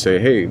lender and say,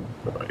 hey,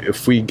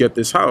 if we get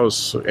this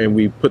house and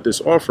we put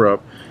this offer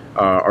up,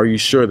 are you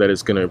sure that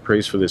it's going to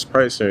appraise for this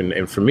price?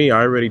 And for me,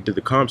 I already did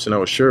the comps and I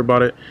was sure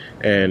about it.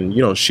 And,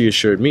 you know, she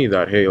assured me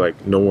that, hey, like,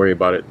 don't worry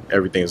about it.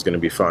 Everything's going to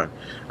be fine.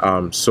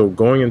 So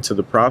going into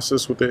the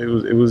process with it,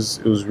 it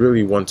was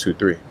really 1, 2,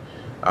 3.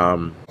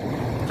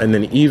 And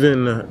then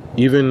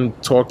even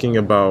talking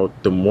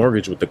about the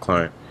mortgage with the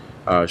client,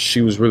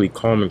 she was really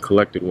calm and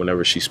collected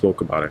whenever she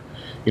spoke about it.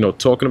 You know,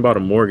 talking about a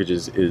mortgage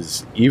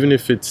is even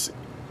if it's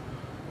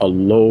a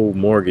low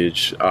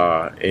mortgage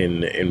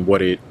in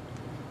what it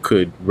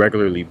could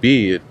regularly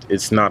be,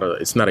 it's not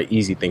an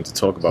easy thing to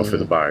talk about for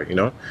the buyer. You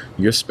know,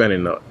 you're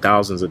spending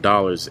thousands of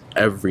dollars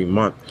every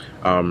month.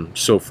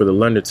 So for the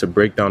lender to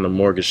break down the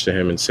mortgage to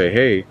him and say,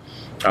 hey,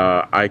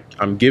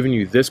 I'm giving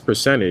you this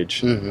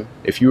percentage.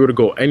 If you were to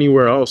go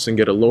anywhere else and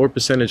get a lower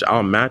percentage,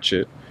 I'll match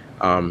it.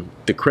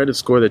 The credit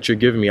score that you're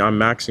giving me, I'm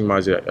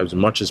maximizing it as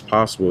much as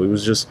possible. It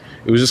was just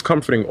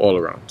comforting all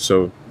around.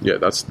 So yeah,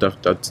 that's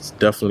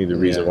definitely the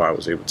reason why I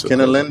was able to.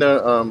 Can a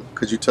lender,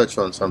 could you touch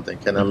on something?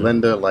 Can a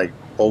lender like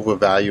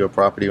overvalue a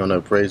property on an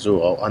appraisal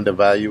or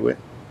undervalue it?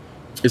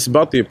 It's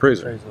about the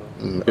appraiser.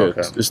 Yeah,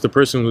 Okay. it's the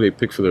person who they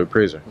pick for the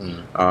appraiser.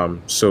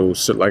 So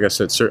like I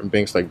said, certain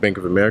banks like Bank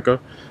of America,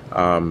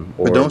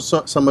 But don't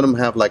some of them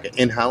have like an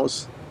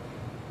in-house?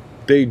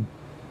 They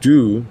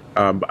do.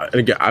 And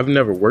again, I've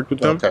never worked with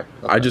them. Okay.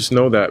 I just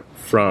know that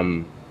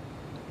from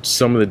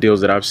some of the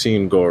deals that I've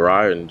seen go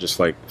awry and just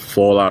like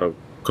fall out of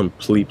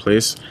complete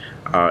place,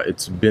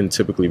 it's been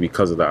typically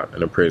because of that,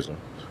 an appraisal,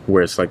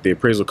 where it's like the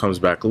appraisal comes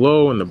back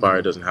low and the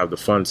buyer doesn't have the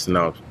funds to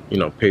now, you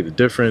know, pay the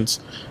difference,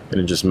 and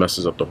it just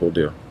messes up the whole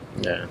deal.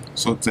 Yeah.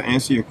 So to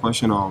answer your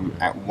question,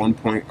 at one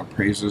point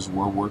appraisers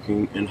were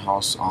working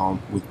in-house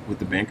with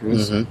the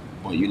bankers,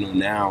 but you know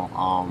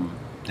now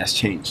that's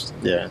changed.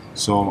 Yeah.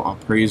 So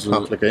appraisal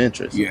Conflict of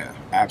interest. Yeah,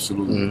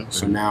 absolutely.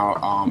 So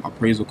now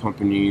appraisal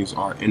companies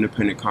are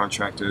independent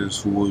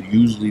contractors who will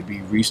usually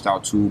be reached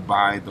out to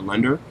by the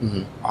lender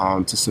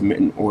to submit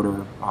an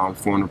order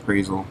for an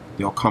appraisal.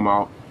 They'll come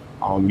out.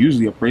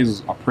 Usually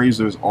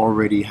appraisers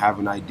already have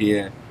an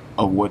idea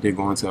of what they're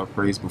going to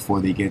appraise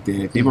before they get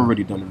there. They've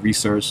already done the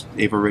research.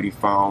 They've already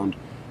found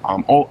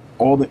all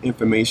all the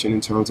information in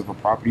terms of a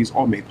property is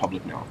all made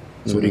public now.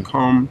 So they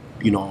come,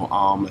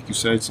 like you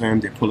said, Sam,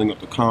 they're pulling up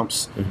the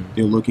comps.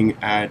 They're looking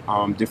at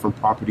different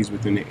properties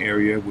within the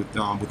area with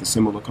a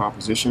similar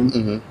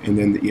composition, and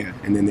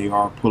then they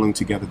are pulling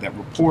together that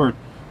report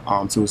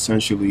to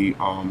essentially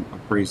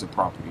appraise the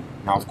property.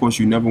 Now, of course,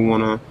 you never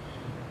want to.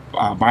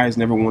 Buyers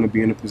never want to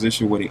be in a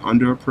position where they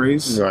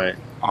underappraise. Right.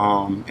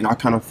 And I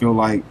kind of feel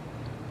like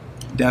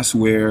that's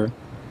where,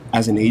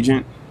 as an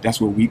agent, that's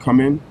where we come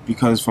in,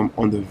 because from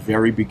on the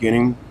very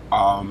beginning,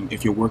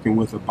 if you're working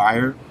with a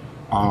buyer,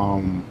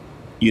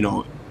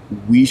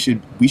 we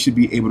should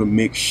be able to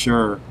make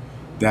sure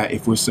that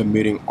if we're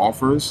submitting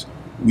offers,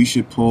 we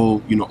should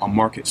pull a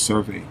market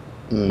survey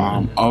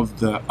of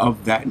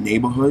that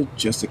neighborhood,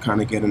 just to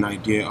kind of get an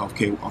idea of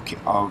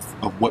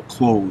what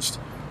closed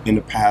in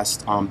the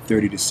past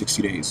 30 to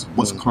 60 days,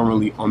 what's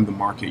currently on the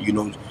market.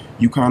 You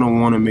kind of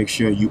want to make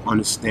sure you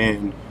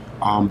understand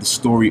the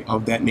story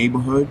of that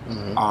neighborhood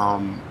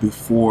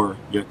before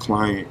your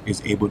client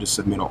is able to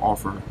submit an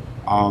offer.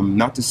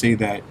 Not to say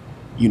that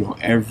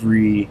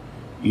every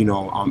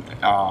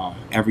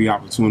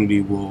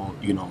opportunity will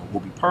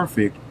be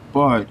perfect,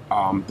 but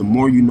the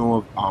more you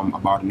know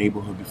about a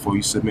neighborhood before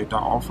you submit that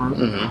offer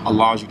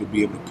allows you to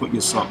be able to put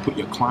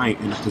your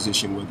client in a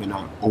position where they're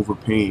not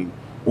overpaying,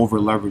 over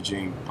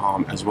leveraging,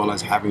 as well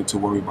as having to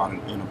worry about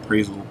an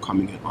appraisal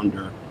coming in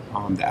under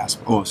the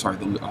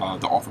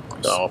offer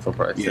price. The offer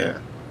price, yeah.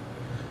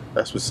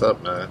 That's what's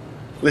up, man.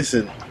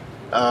 Listen,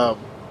 I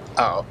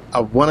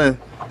want to.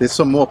 There's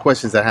some more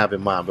questions I have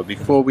in mind, but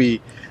before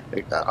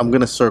I'm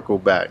gonna circle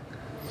back,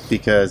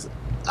 because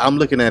I'm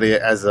looking at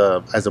it as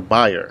a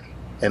buyer,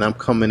 and I'm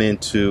coming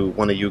into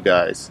one of you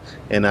guys,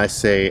 and I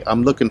say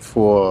I'm looking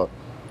for,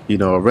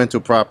 a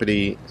rental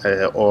property,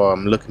 or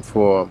I'm looking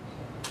for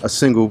a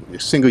single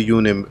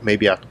unit.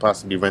 Maybe I could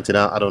possibly rent it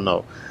out. I don't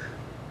know.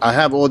 I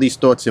have all these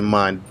thoughts in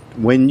mind.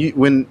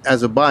 When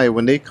as a buyer,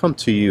 when they come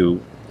to you,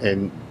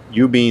 and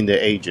you being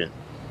the agent,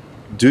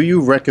 do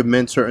you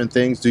recommend certain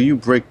things? Do you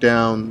break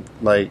down,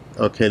 like,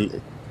 okay,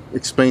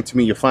 explain to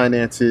me your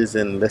finances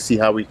and let's see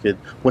how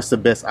what's the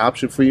best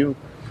option for you?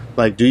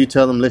 Like, do you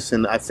tell them,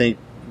 listen, I think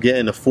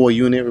getting a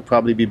 4-unit would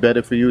probably be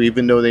better for you,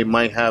 even though they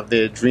might have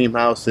their dream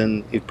house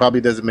and it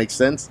probably doesn't make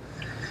sense?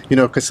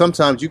 Because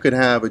sometimes you could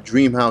have a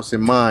dream house in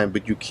mind,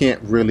 but you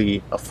can't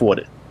really afford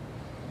it,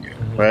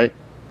 right?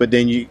 But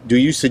then do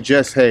you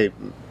suggest, hey,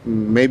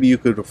 maybe you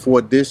could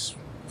afford this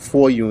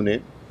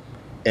 4-unit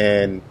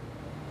and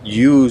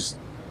use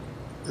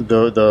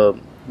the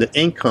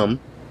income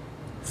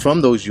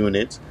from those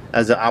units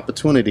as an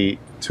opportunity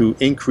to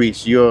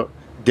increase your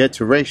debt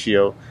to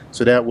ratio,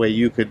 so that way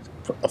you could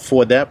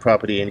afford that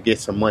property and get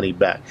some money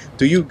back?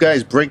 Do you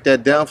guys break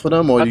that down for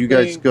them, or do you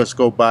guys just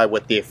go by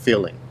what they're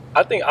feeling?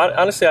 I think,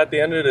 honestly, at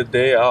the end of the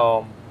day,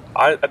 I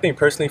think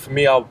personally for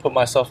me, I would put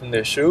myself in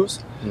their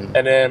shoes,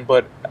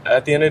 but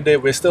at the end of the day,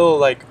 we're still,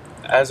 like,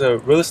 as a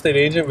real estate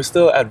agent, we're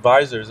still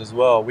advisors as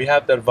well. We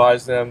have to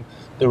advise them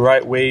the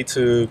right way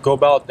to go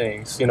about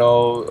things.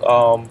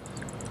 Although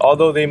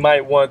they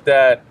might want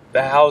the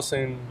house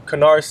in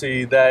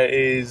Canarsie that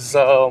is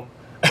 $1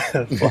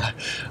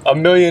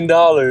 million,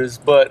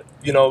 but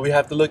we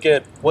have to look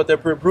at what they're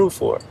pre-approved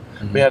for.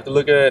 We have to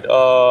look at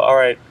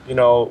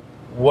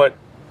what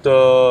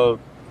the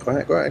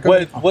Go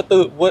ahead.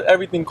 What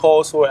everything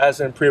calls for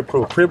as in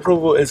pre-approval.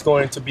 Pre-approval is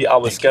going to be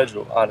our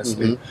schedule,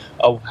 honestly,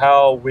 of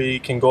how we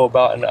can go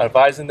about and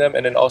advising them,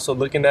 and then also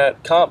looking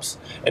at comps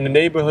in the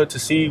neighborhood to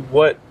see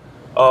what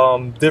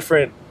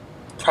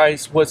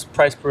what's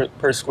price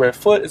per square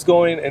foot is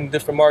going in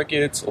different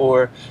markets,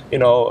 or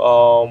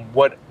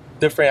what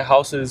different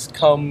houses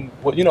come.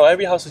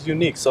 Every house is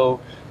unique,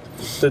 so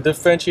the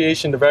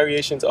differentiation, the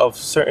variations of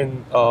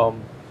certain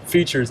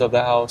features of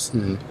the house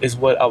is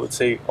what I would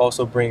say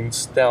also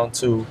brings down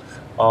to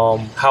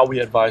how we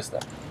advise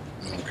them.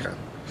 Okay.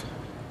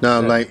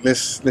 Now, like,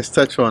 let's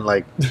touch on,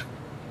 like,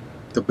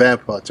 the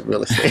bad parts of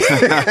real estate,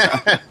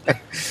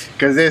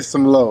 because there's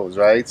some lows,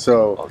 right?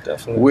 So,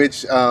 definitely.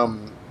 Which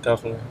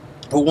definitely.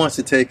 Who wants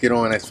to take it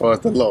on as far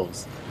as the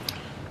lows?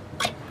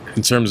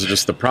 In terms of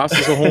just the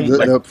process of home,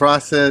 the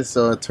process,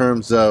 or in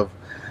terms of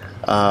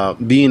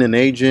being an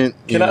agent.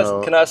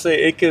 Can I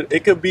say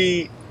it could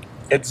be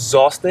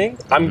exhausting.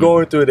 I'm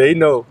going through it. They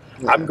know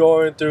I'm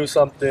going through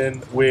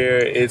something where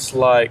it's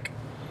like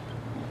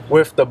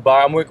with the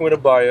buyer. I'm working with a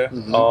buyer.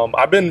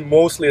 I've been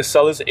mostly a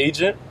seller's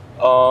agent.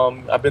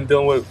 I've been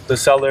dealing with the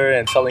seller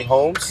and selling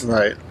homes.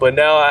 Right. But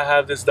now I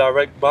have this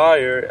direct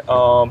buyer,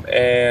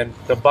 and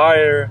the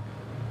buyer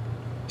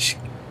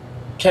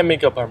can't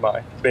make up her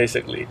mind,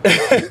 basically.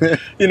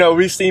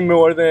 We've seen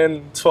more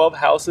than 12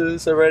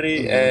 houses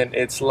already, and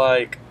it's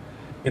like,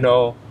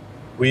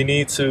 we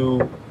need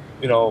to.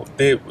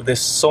 There's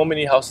so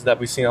many houses that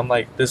we've seen. I'm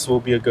like, this will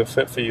be a good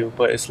fit for you.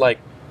 But it's like,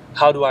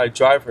 how do I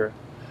drive her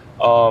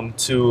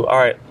to, all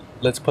right,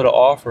 let's put an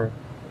offer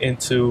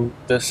into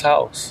this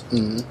house.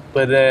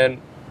 But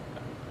then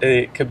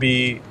it could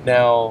be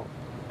now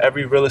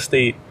every real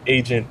estate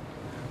agent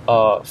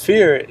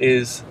fear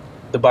is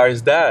the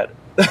buyer's dad.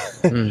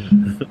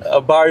 A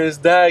buyer's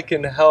dad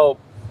can help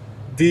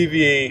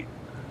deviate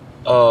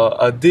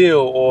a deal,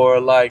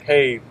 or like,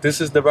 hey, this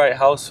is the right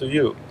house for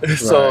you.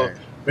 So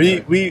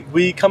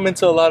we come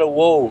into a lot of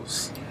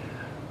woes.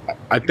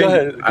 I think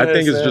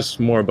it's Sam. just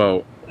more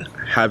about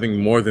having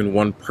more than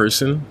one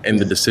person in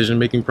the decision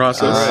making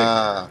process.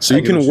 So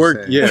you can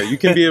work. Yeah, you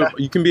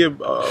can be a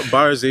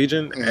buyer's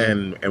agent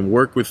and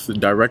work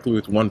directly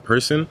with one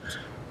person,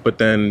 but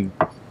then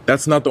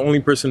that's not the only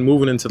person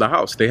moving into the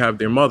house. They have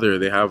their mother,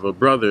 they have a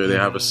brother, they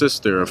have a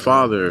sister, a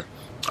father.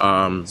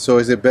 So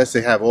is it best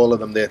to have all of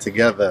them there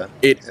together?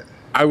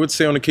 I would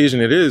say on occasion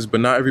it is,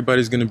 but not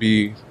everybody's going to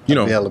be,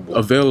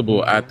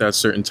 available at that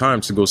certain time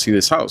to go see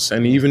this house.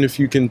 And even if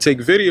you can take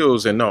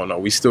videos, and no,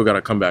 we still got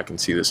to come back and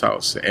see this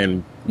house.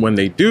 And when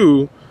they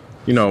do,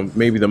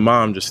 maybe the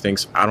mom just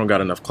thinks, I don't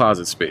got enough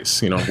closet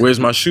space. Where's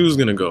my shoes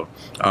going to go?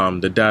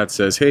 The dad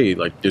says, hey,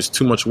 like, there's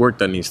too much work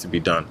that needs to be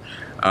done.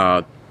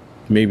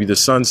 Maybe the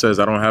son says,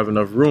 I don't have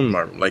enough room.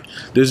 Like,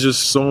 there's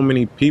just so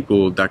many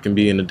people that can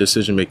be in the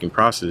decision-making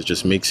process. It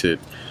just makes it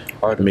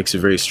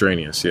very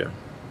strenuous, yeah.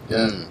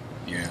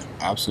 Yeah,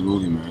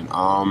 absolutely, man.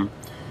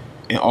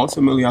 And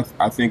ultimately,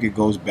 I think it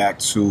goes back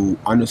to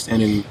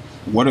understanding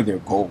what are their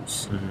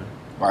goals,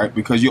 right?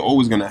 Because you're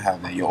always going to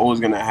have that. You're always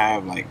going to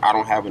have, like, I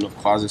don't have enough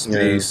closet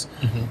space.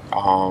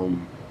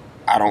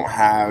 I don't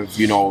have,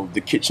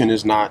 the kitchen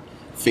is not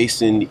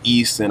facing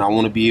east, and I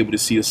want to be able to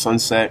see the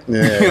sunset.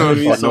 Yeah. You know what I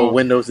mean? No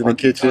windows in the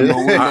kitchen.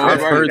 I've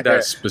heard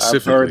that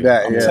specifically. I've heard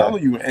that. I'm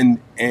telling you,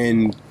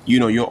 and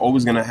you're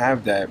always gonna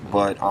have that,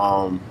 but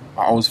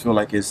I always feel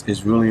like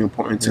it's really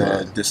important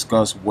to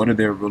discuss what are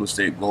their real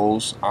estate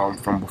goals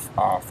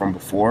from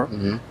before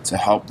to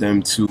help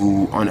them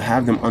to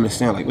have them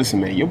understand. Like,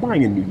 listen, man, you're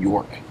buying in New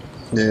York.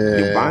 Yeah.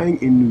 You're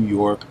buying in New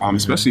York,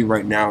 especially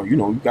right now.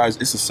 You guys,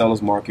 it's a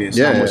seller's market.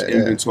 So much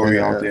inventory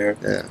out there.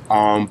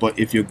 Yeah. But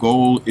if your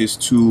goal is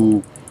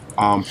to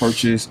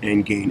purchase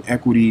and gain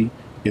equity,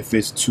 if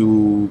it's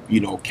to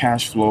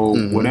cash flow,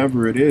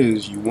 whatever it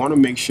is, you want to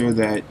make sure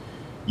that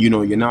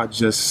you're not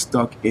just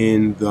stuck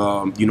in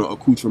the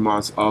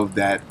accoutrements of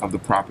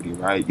the property,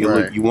 right?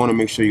 You want to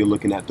make sure you're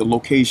looking at the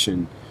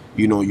location.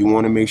 You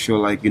want to make sure,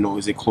 like,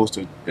 is it close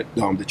to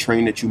the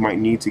train that you might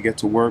need to get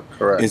to work?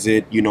 Correct. Is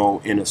it,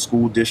 in a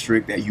school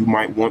district that you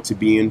might want to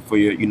be in for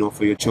your,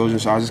 for your children?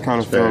 So I just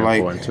kind of feel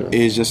like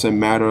it's just a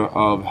matter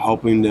of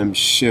helping them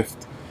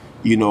shift,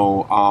 the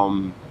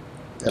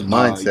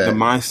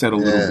mindset a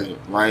little bit,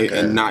 right?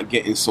 And not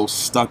getting so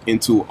stuck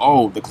into,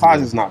 the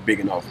closet's not big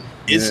enough.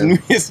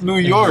 It's New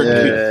York.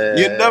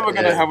 You're never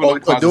going to have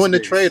enough closet doing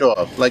space. The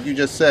trade-off, like you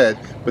just said,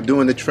 but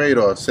doing the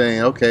trade-off,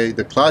 saying, okay,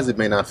 the closet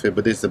may not fit,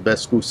 but it's the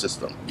best school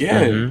system.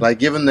 Yeah. Like,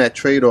 giving that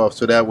trade-off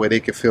so that way they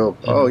can feel,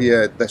 oh,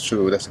 yeah, that's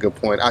true. That's a good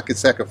point. I could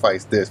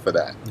sacrifice this for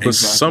that. But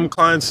some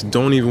clients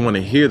don't even want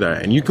to hear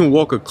that. And you can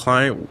walk a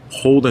client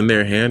holding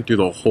their hand through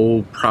the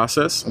whole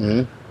process.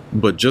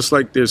 But just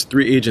like there's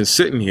 3 agents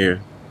sitting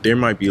here, there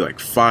might be like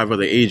 5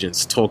 other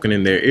agents talking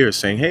in their ear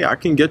saying, hey, I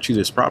can get you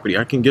this property.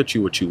 I can get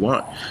you what you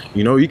want.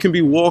 You can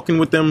be walking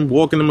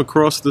them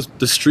across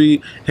the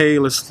street. Hey,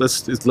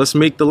 let's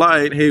make the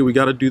light. Hey, we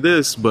got to do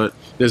this. But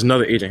there's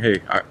another agent.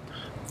 Hey,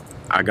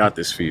 I got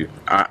this for you.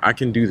 I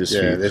can do this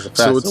for you. There's a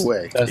faster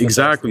way.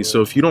 Exactly.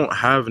 So if you don't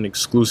have an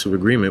exclusive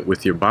agreement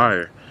with your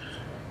buyer,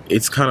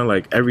 it's kind of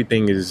like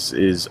everything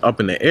is up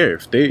in the air.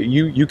 If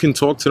you can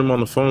talk to them on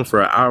the phone for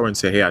an hour and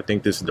say, hey, I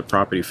think this is the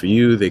property for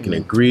you. They can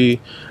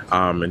agree,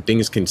 and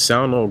things can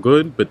sound all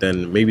good. But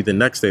then maybe the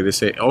next day they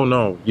say, oh,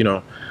 no,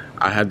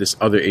 I had this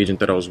other agent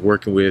that I was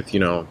working with.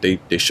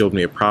 They showed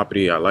me a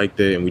property. I liked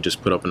it. And we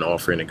just put up an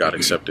offer and it got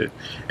accepted.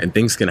 And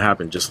things can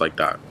happen just like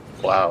that.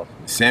 Wow.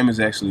 Sam is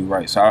actually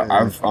right. So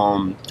I've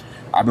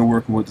been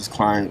working with this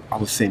client, I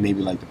would say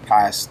maybe like the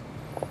past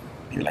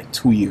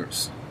 2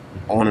 years.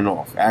 On and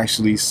off.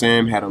 Actually,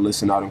 Sam had a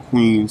listing out in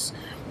Queens,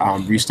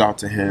 reached out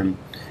to him,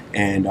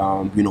 and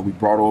we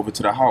brought her over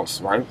to the house,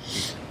 right?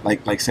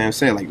 Like Sam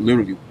said, like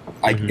literally,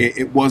 like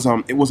it was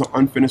an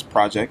unfinished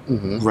project,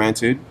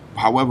 granted.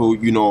 However,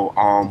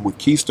 with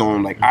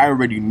Keystone, like I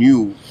already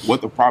knew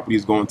what the property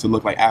is going to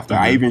look like after.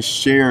 I even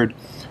shared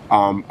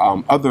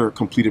other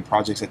completed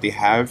projects that they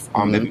have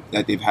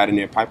that they've had in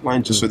their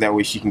pipeline, just so that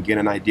way she can get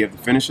an idea of the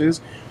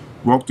finishes.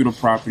 Walk through the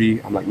property.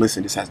 I'm like,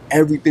 listen, this has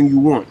everything you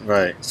want.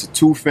 Right. It's a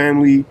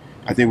 2-family.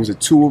 I think it was a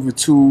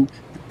 2-over-2.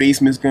 The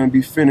basement's gonna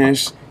be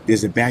finished.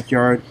 There's a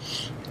backyard.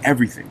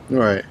 Everything.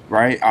 Right.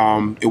 Right.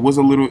 It was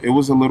a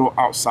little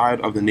outside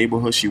of the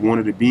neighborhood she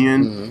wanted to be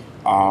in.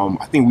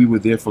 I think we were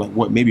there for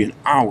maybe an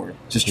hour,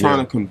 just trying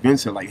to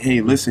convince her, like,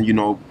 hey, listen,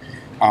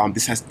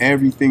 this has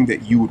everything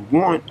that you would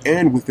want,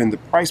 and within the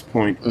price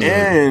point,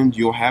 and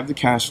you'll have the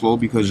cash flow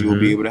because you'll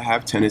be able to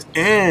have tenants,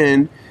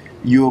 and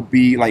you'll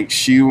be like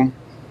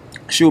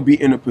she'll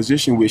be in a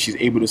position where she's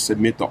able to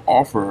submit the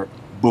offer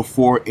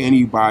before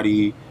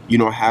anybody,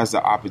 has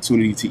the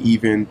opportunity to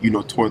even,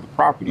 tour the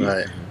property.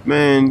 Right.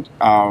 Man,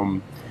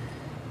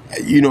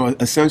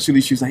 essentially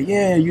she's like,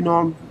 yeah,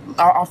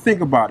 I'll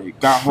think about it.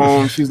 Got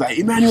home, she's like,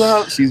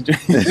 Emmanuel, she's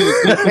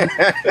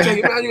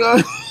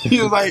Emmanuel.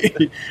 He was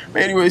like,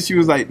 anyway, she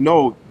was like,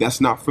 no,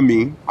 that's not for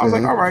me. I was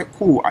like, all right,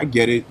 cool, I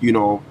get it. You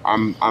know,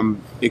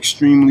 I'm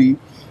extremely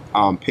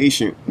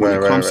patient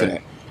when it comes to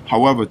that.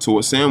 However, to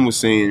what Sam was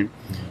saying,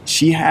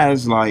 she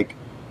has like,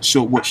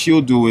 what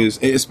she'll do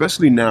is,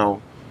 especially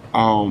now,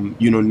 real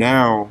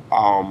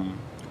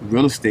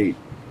estate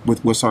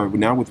with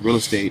real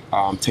estate,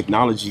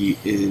 technology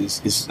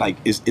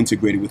is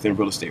integrated within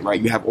real estate,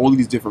 right? You have all of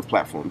these different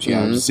platforms. You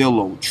have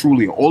Zillow,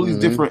 Trulia, all these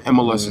different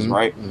MLSs,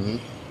 right?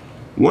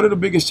 One of the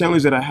biggest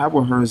challenges that I have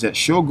with her is that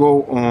she'll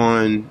go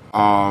on,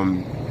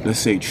 let's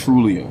say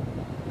Trulia,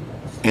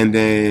 and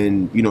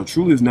then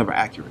Trulia is never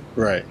accurate,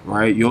 right?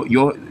 You'll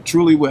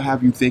Trulia will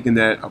have you thinking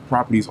that a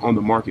property is on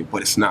the market,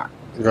 but it's not,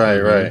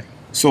 right.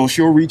 So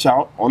she'll reach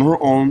out on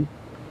her own.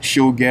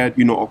 She'll get,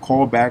 a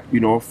call back,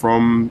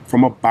 from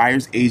a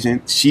buyer's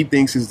agent. She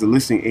thinks is the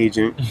listing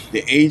agent.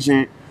 The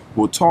agent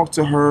will talk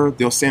to her.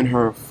 They'll send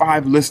her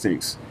 5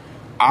 listings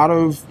out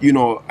of,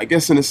 I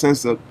guess in a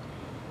sense of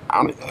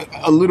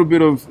a little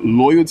bit of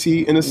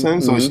loyalty in a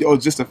sense, or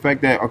just the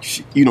fact that,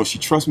 she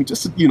trusts me.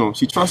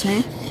 She trusts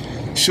me.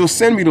 She'll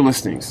send me the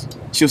listings.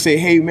 She'll say,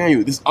 hey,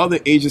 Manuel, this other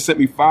agent sent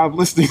me 5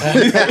 listings.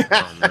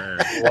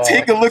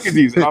 Take a look at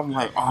these. And I'm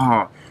like,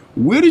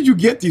 where did you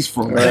get these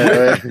from?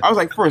 I was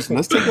like, first,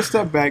 let's take a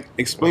step back.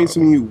 Explain to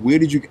me, where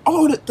did you...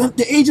 Oh,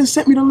 the agent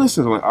sent me the list.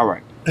 I'm like, all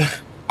right,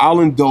 I'll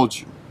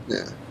indulge you.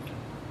 Yeah.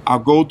 I'll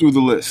go through the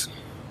list.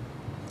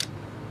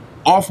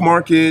 Off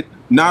market,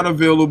 not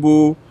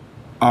available.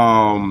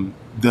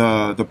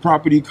 The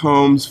property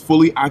comes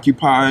fully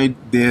occupied.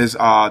 There's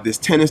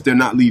tenants, they're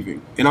not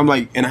leaving. And I'm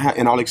like, and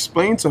I'll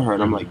explain to her,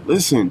 and I'm like,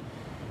 listen,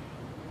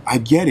 I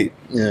get it.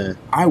 Yeah.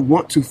 I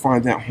want to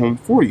find that home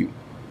for you.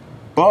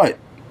 But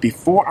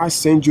before I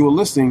send you a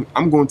listing,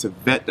 I'm going to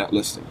vet that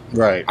listing.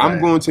 I'm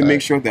going to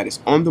make sure that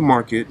it's on the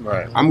market.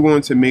 I'm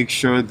going to make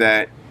sure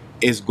that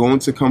it's going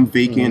to come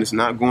vacant. It's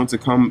not going to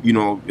come,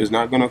 it's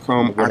not going to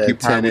come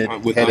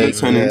occupied with other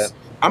tenants.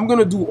 I'm going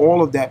to do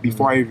all of that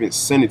before I even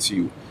send it to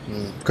you.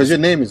 Because your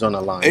name is on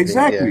the line.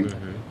 Exactly.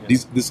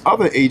 This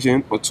other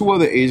agent or 2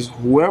 other agents,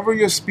 whoever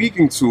you're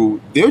speaking to,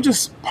 they're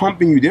just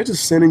pumping you. They're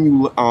just sending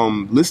you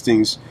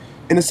listings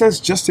in a sense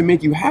just to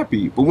make you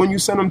happy. But when you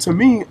send them to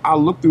me, I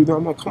look through them.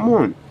 I'm like, come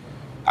on.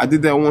 I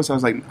did that once.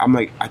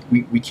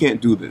 We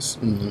can't do this.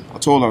 I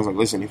told her, I was like,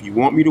 listen, if you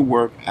want me to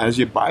work as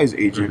your buyer's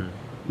agent,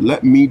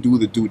 let me do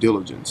the due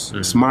diligence.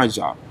 It's my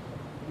job.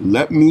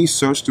 Let me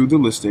search through the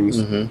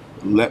listings.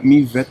 Let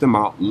me vet them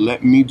out.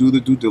 Let me do the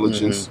due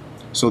diligence.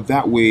 So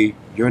that way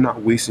you're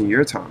not wasting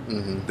your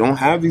time. Don't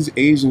have these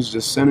agents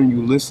just sending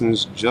you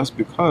listings just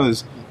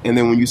because, and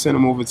then when you send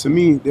them over to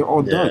me, they're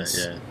all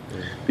duds.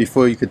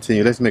 Before you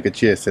continue, let's make a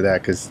cheers to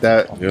that, because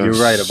you're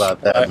right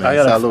about that, man. I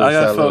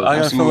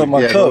gotta fill up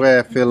my cup. Go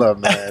ahead, fill up,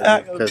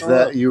 man.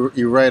 Because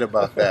you're right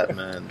about that,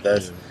 man.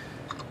 That's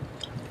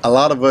a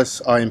lot of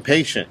us are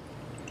impatient.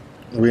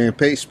 We're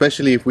impatient,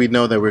 especially if we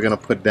know that we're gonna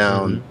put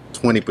down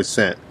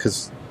 20%,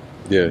 because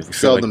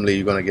seldomly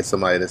you're gonna get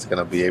somebody that's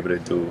gonna be able to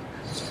do.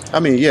 I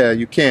mean,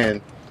 you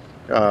can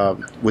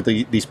with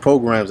these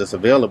programs that's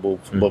available,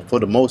 but for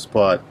the most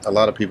part, a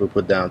lot of people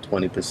put down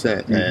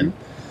 20%, and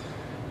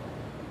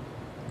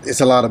it's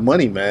a lot of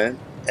money, man.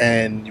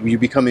 And you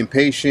become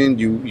impatient.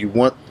 You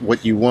want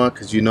what you want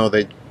because you know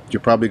that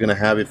you're probably going to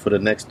have it for the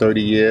next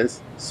 30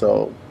 years.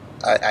 So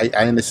I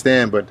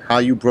understand, but how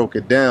you broke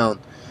it down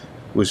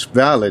was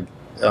valid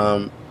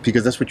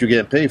because that's what you're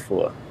getting paid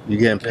for. You're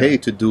getting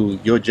paid to do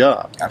your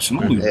job.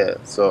 Absolutely. Yeah.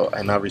 So,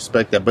 and I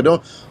respect that. But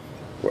don't.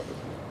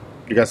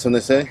 You got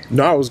something to say?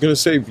 No, I was gonna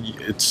say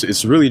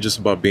it's really just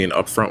about being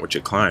upfront with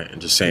your client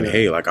and just saying,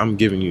 hey, like, I'm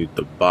giving you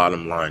the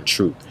bottom line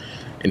truth,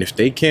 and if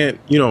they can't,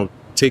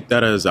 take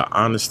that as an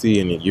honesty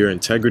and your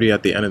integrity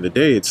at the end of the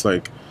day, it's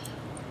like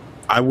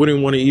I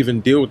wouldn't want to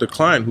even deal with the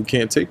client who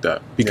can't take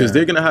that, because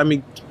they're gonna have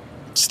me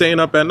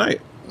staying up at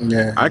night.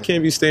 I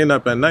can't be staying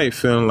up at night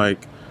feeling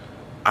like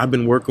I've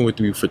been working with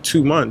you for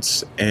 2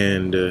 months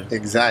and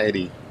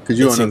anxiety. Because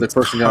you're another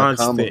person got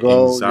constant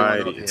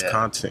anxiety. It's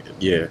constant.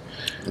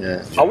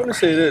 I want to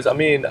say this. I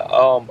mean, I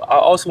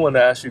also want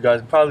to ask you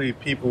guys. Probably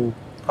people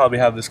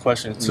have this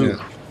question too.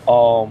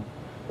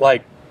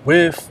 Like,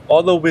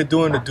 although we're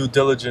doing the due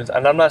diligence,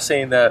 and I'm not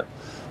saying that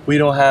we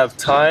don't have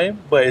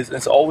time, but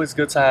it's always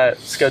good to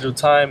schedule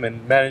time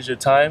and manage your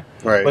time.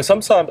 Right. But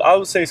sometimes I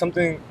would say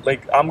something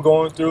like I'm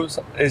going through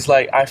is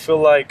like I feel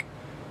like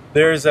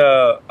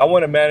I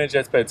want to manage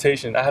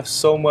expectation. I have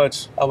so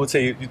much, I would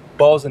say,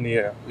 balls in the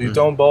air. You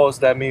throwing balls,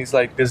 that means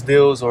like there's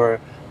deals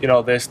or,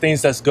 there's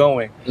things that's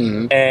going.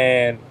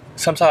 And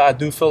sometimes I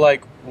do feel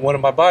like one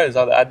of my buyers,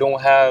 I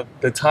don't have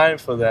the time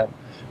for them.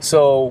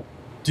 So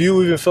do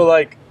you even feel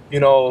like,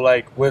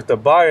 like with the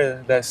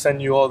buyer that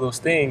send you all those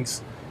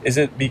things, is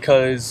it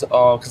because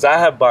I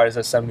have buyers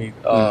that send me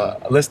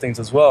listings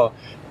as well.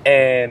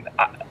 And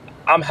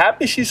I'm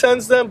happy she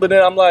sends them, but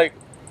then I'm like,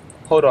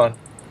 hold on.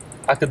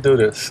 I could do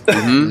this.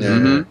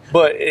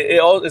 But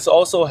it's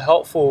also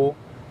helpful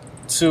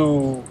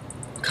to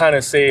kind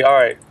of say, all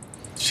right,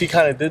 she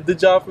kind of did the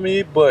job for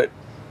me, but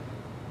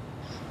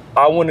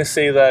I want to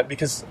say that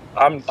because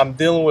I'm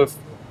dealing with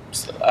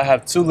I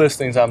have 2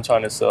 listings I'm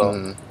trying to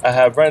sell. I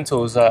have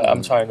rentals that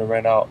I'm trying to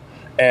rent out,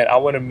 and I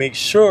want to make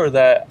sure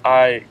that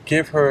I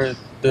give her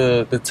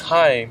the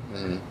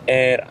time.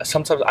 And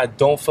sometimes I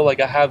don't feel like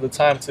I have the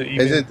time to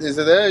even. Is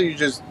it that you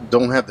just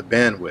don't have the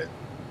bandwidth?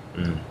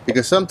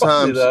 Because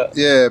sometimes,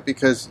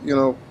 because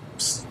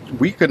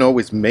we can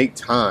always make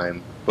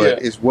time,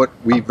 but it's what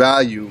we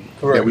value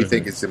that we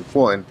think is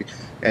important.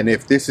 And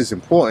if this is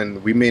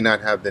important, we may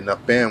not have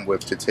enough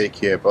bandwidth to take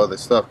care of other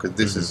stuff because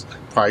this is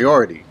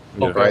priority,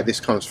 right?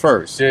 This comes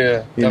first.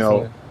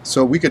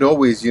 So we could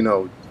always,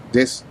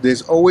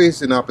 there's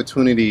always an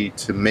opportunity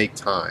to make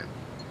time,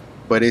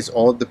 but it's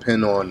all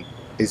depend on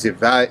is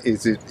it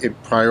a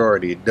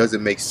priority? Does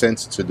it make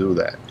sense to do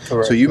that?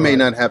 So you may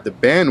not have the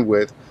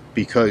bandwidth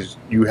because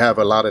you have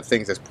a lot of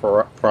things that's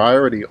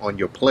priority on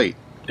your plate.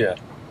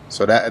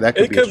 So that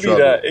could be a struggle.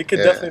 That. It could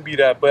definitely be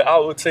that. But I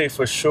would say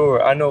for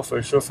sure, I know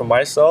for sure for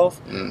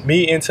myself,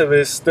 me into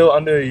this still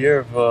under a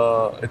year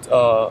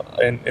of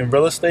in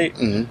real estate,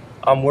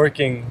 I'm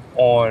working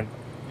on.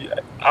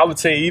 I would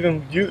say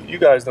even you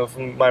guys know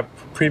from my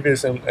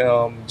previous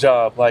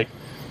job, like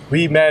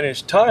we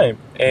manage time,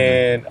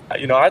 and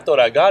I thought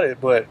I got it,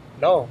 but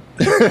no,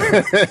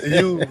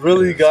 you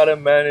really gotta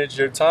manage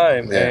your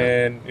time,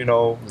 and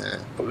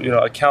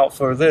account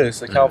for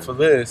this, account for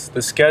this.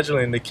 The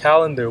scheduling, the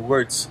calendar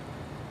works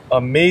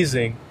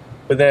amazing,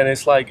 but then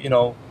it's like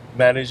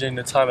managing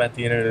the time at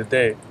the end of the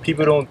day.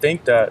 People don't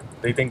think that.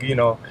 They think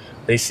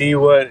they see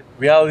what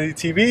reality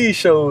TV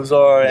shows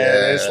are,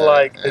 and it's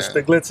like it's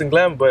the glitz and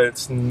glam, but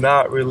it's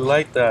not really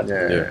like that.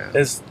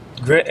 It's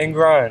grit and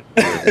grind.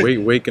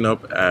 Waking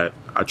up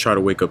I try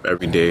to wake up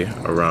every day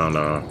around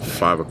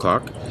 5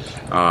 o'clock.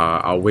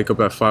 I'll wake up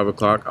at 5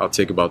 o'clock. I'll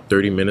take about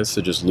 30 minutes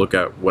to just look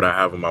at what I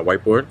have on my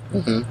whiteboard.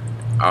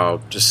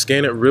 I'll just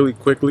scan it really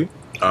quickly,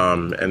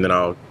 and then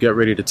I'll get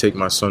ready to take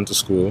my son to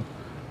school.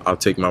 I'll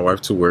take my wife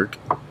to work,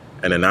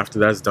 and then after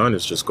that's done,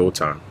 it's just go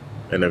time.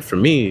 And then for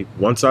me,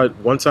 once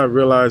I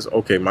realize,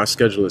 okay, my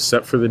schedule is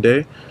set for the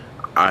day,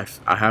 I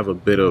have a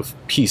bit of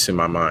peace in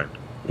my mind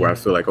where I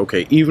feel like,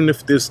 okay, even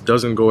if this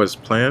doesn't go as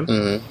planned,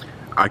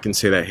 I can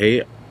say that,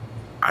 hey,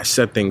 I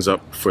set things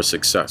up for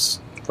success.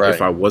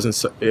 If I wasn't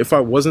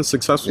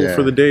successful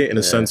for the day in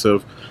a sense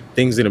of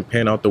things didn't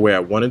pan out the way I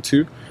wanted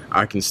to,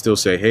 I can still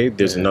say, hey,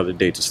 there's another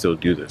day to still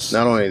do this.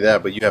 Not only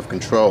that, but you have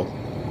control.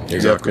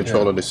 You have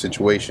control of the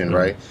situation,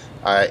 right?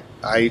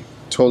 I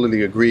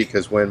totally agree,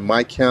 because when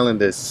my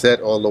calendar is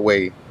set all the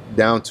way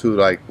down to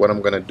like what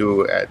I'm going to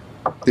do at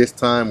this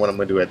time, what I'm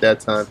going to do at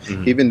that time,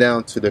 even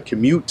down to the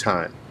commute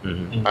time.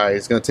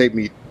 It's going to take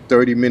me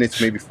 30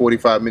 minutes, maybe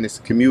 45 minutes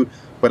to commute,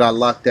 but I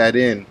lock that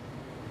in.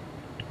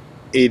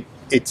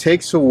 It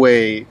takes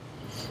away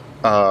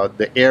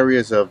the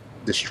areas of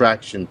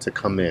distraction to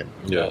come in.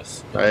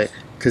 Right?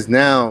 Because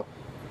now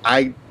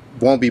I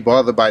won't be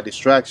bothered by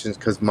distractions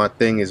because my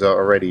thing is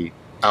already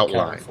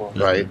outlined,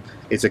 right?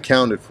 It's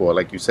accounted for,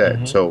 like you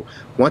said. So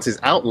once it's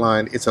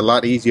outlined, it's a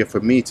lot easier for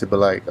me to be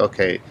like,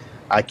 okay,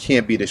 I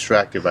can't be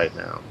distracted right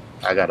now.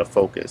 I got to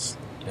focus.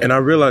 And I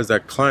realize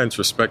that clients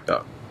respect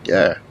that.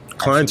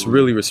 Clients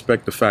really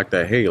respect the fact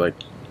that, hey, like,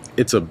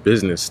 it's a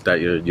business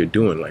that you're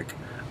doing. Like,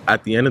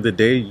 at the end of the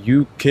day,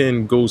 you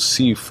can go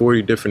see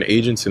 40 different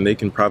agents and they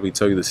can probably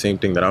tell you the same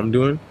thing that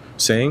I'm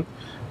saying,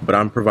 but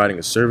I'm providing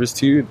a service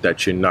to you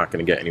that you're not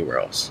going to get anywhere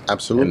else.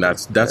 Absolutely. And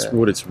that's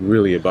what it's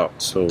really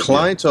about. So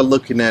clients are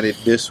looking at it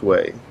this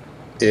way.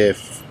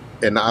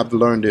 And I've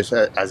learned this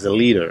as a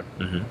leader,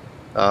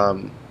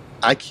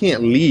 I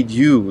can't lead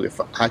you if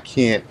I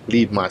can't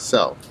lead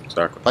myself.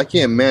 Exactly. If I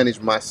can't manage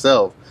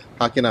myself,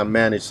 how can I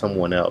manage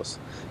someone else?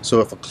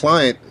 So if a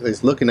client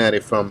is looking at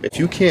it from, if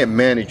you can't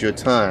manage your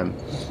time,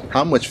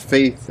 how much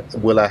faith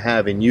will I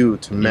have in you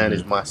to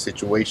manage my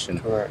situation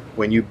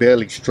when you're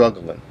barely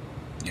struggling,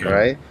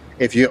 right?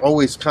 If you're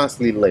always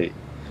constantly late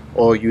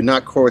or you're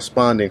not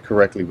corresponding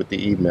correctly with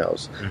the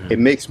emails, it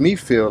makes me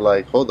feel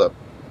like, hold up,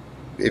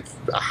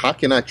 how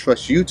can I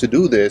trust you to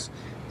do this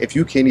if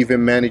you can't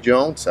even manage your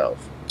own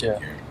self?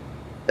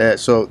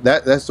 So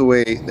that's the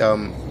way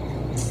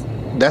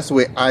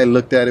I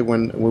looked at it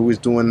when we was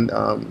doing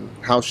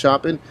house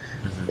shopping.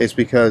 It's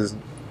because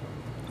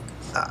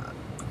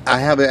I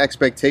have an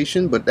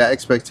expectation, but that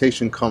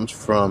expectation comes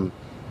from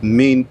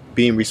me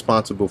being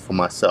responsible for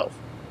myself.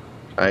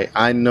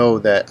 I know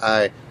that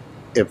I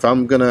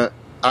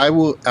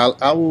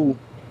will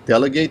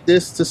delegate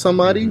this to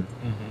somebody,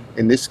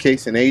 in this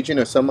case an agent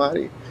or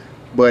somebody.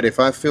 But if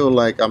I feel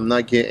like I'm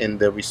not getting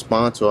the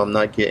response, or I'm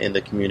not getting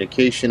the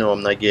communication, or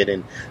I'm not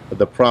getting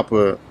the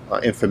proper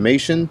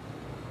information,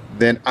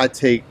 then I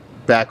take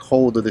back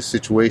hold of the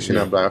situation.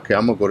 I'm like, okay,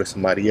 I'm going to go to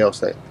somebody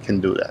else that can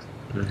do that.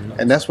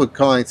 And that's what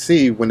clients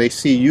see when they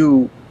see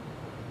you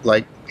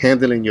like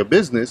handling your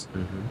business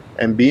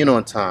and being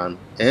on time,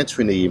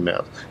 answering the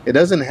emails. It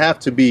doesn't have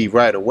to be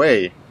right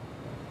away,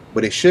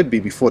 but it should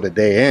be before the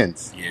day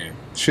ends. It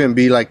shouldn't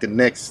be like the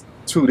next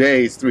 2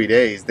 days, 3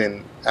 days.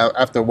 Then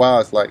after a while,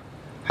 it's like,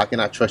 how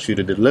can I trust you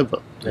to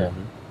deliver?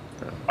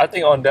 I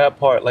think on that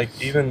part, like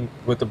even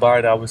with the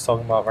buyer that I was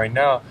talking about right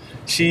now,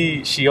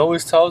 she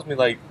always tells me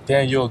like,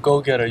 "Dan, you're a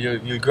go-getter,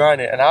 you're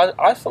grinding," and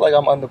I feel like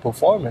I'm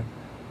underperforming,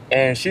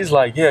 and she's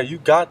like, "Yeah, you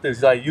got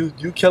this. Like you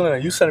killing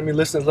it. You sending me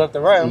listings left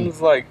and right." I'm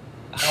just like,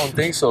 I don't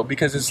think so,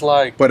 because it's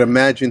like. But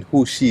imagine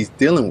who she's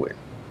dealing with.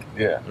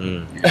 Yeah.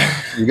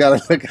 You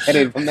gotta look at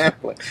it from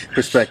that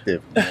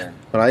perspective.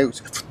 Right?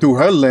 Through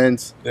her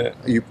lens,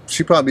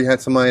 she probably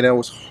had somebody that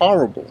was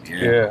horrible.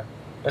 Yeah.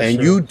 And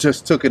true. you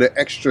just took it an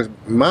extra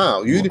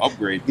mile. You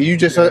upgrade. You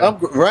just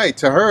right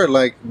to her,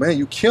 like, man,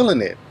 you killing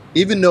it.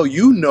 Even though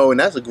you know, and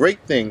that's a great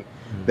thing,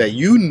 that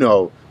you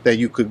know that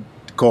you could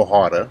go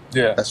harder.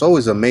 Yeah. That's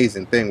always an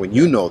amazing thing when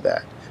you know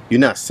that. You're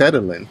not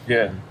settling.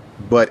 Yeah.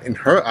 But in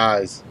her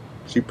eyes,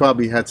 she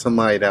probably had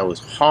somebody that was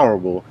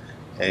horrible,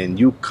 and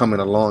you coming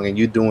along and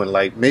you doing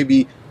like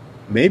maybe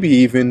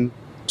even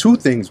 2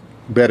 things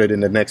better than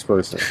the next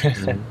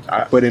person.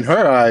 But in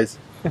her eyes,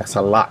 that's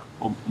a lot.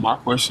 Well, my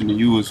question to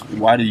you is,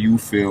 why do you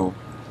feel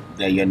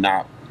that you're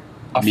not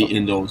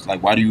meeting those?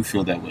 Like, why do you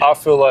feel that way? I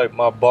feel like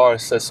my bar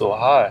is set so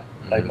high.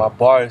 Like, my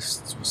bar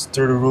is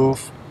through the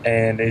roof,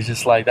 and it's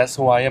just like, that's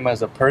who I am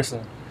as a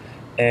person.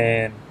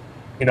 And,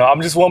 you know,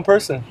 I'm just one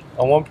person.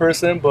 I'm one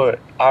person, but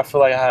I feel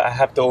like I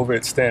have to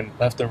overextend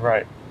left and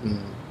right.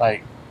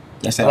 Like,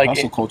 that's that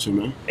hustle culture,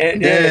 man.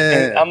 And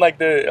I'm like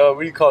the,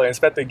 what do you call it,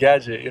 Inspector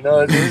Gadget, you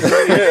know?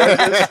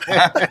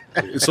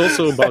 It's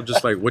also about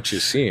just like what you're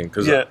seeing,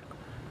 because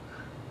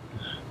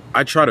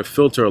I try to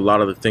filter a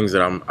lot of the things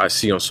that I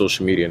see on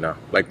social media now.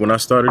 Like when I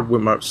started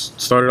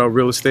out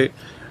real estate,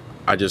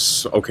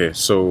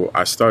 so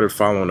I started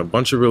following a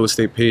bunch of real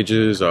estate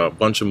pages, a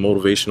bunch of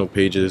motivational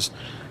pages,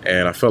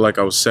 and I felt like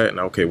I was set. And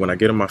okay, when I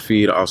get on my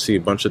feed, I'll see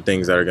a bunch of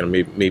things that are going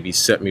to maybe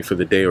set me for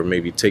the day, or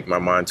maybe take my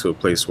mind to a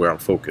place where I'm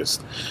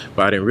focused.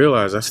 But I didn't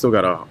realize I still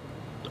got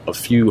a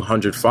few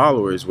hundred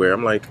followers where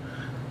I'm like,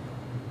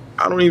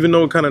 I don't even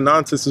know what kind of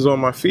nonsense is on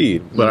my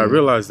feed. But I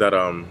realized that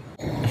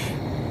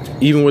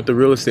even with the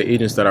real estate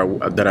agents that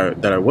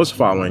I was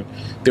following,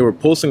 they were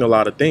posting a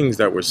lot of things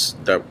that were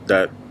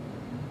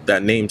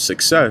that named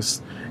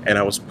success, and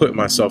I was putting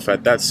myself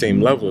at that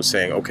same level of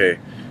saying, okay,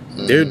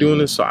 they're doing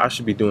this, so I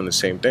should be doing the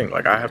same thing.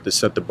 Like, I have to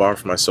set the bar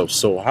for myself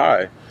so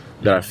high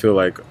that I feel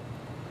like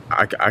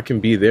I can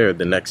be there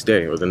the next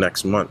day or the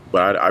next month.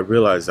 But I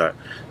realize that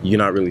you're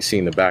not really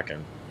seeing the back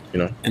end, you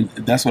know? And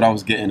that's what I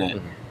was getting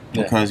at.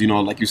 Because, you know,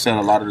 like you said,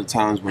 a lot of the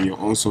times when you're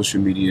on social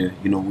media,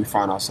 you know, we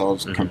find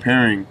ourselves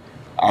comparing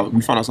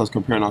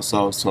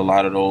ourselves to a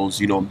lot of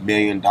those, you know, $1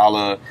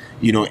 million,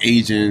 you know,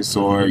 agents,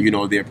 or, you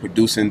know, they're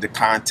producing the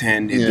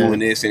content, they're doing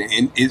this,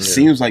 and it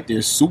seems like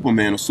they're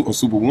Superman or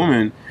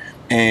Superwoman,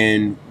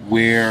 and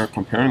we're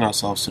comparing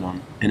ourselves to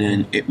them, and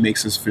then it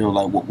makes us feel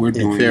like what we're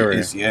doing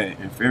is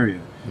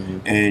inferior.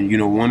 And, you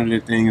know, one of the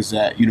things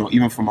that, you know,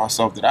 even for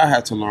myself that I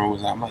had to learn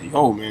was, I'm like,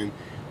 yo, man,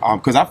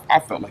 because I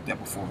felt like that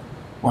before,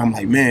 where I'm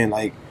like, man,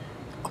 like,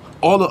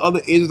 all the other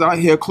agents out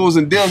here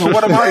closing deals, and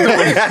what am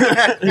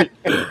I doing?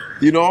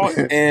 You know,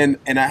 and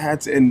I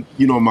had to, and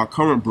you know, my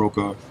current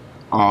broker,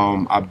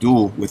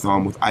 Abdul with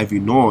Ivy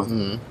North,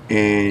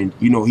 and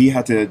you know,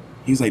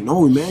 he's like,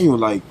 no, Emmanuel,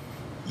 like,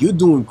 you're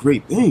doing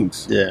great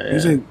things.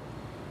 He's like,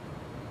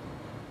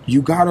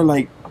 you gotta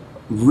like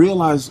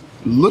realize,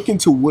 look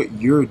into what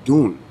you're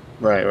doing.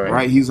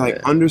 Right. He's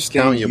like,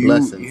 understand count your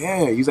blessings.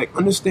 He's like,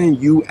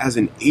 understand you as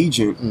an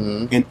agent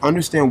and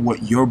understand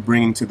what you're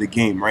bringing to the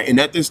game, right? And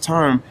at this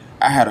time,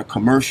 I had a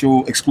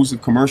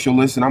exclusive commercial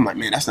list, and I'm like,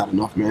 man, that's not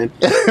enough, man.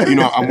 You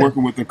know, I'm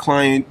working with a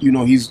client, you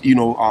know, he's, you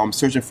know,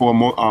 searching for a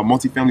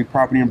multifamily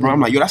property in Brooklyn. I'm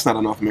like, yo, that's not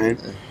enough, man.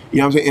 You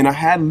know what I'm saying? And I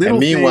had little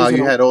things. And meanwhile,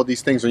 you had all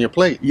these things on your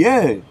plate.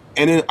 Yeah.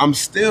 And then I'm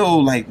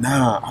still like,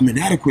 nah, I'm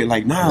inadequate.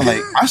 Like, nah,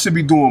 like, I should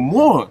be doing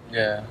more.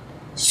 Yeah.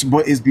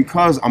 But it's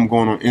because I'm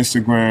going on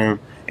Instagram,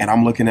 and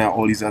I'm looking at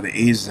all these other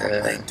agents, and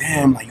I'm like,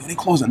 damn, like, yo, they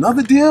close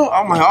another deal?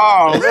 I'm like,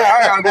 oh, man,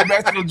 I gotta go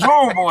back to the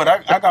drawing board.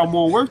 I got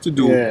more work to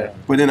do. Yeah.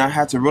 But then I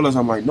had to realize,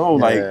 I'm like, no,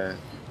 like,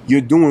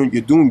 you're doing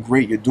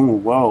great, you're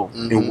doing well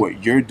in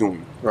what you're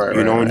doing.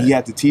 You know, and he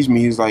had to teach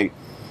me,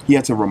 he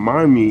had to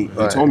remind me,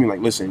 he told me, like,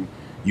 listen,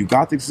 you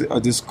got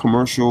this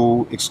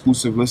commercial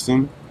exclusive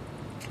listing.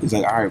 He's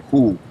like, all right,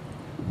 cool.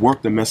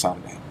 Work the mess out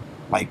of that.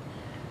 Like,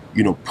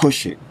 you know,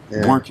 push it,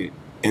 work it.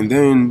 And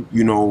then,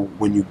 you know,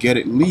 when you get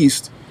it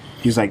leased,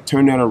 he's like,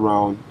 turn that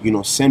around, you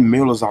know, send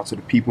mailers out to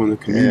the people in the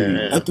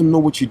community. Let them know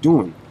what you're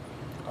doing.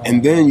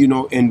 And then, you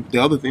know, and the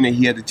other thing that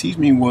he had to teach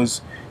me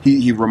was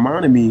he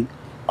reminded me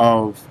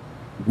of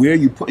where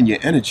you putting your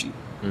energy,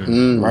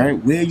 right?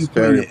 Where you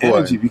putting your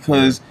energy.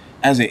 Because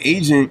as an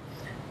agent,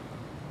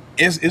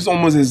 it's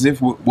almost as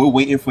if we're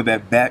waiting for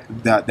that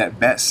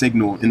bat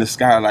signal in the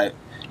sky, like,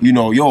 you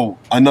know, yo,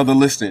 another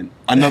listing,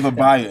 another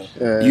buyer.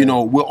 You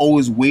know, we're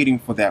always waiting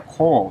for that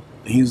call.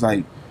 And he's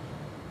like,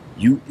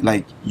 you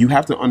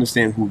have to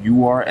understand who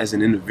you are as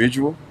an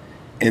individual,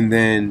 and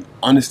then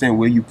understand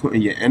where you put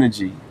in your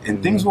energy,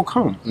 and things will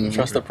come.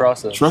 Trust the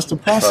process. Trust the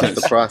process. Trust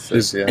the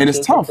process, yeah. And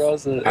it's tough.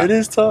 It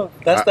is tough.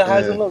 That's the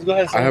highs and lows. Go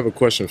ahead, I have a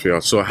question for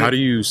y'all. So how do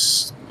you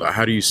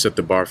set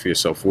the bar for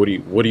yourself? What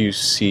do you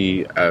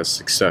see as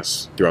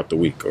success throughout the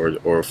week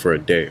or for a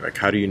day? Like,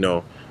 how do you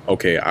know,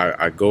 okay,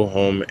 I go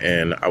home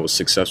and I was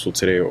successful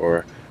today,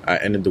 or I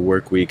ended the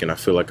work week and I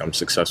feel like I'm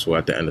successful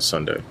at the end of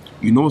Sunday?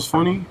 You know what's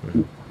funny?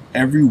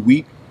 Every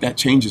week that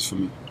changes for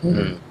me,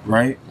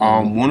 right?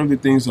 One of the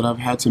things that I've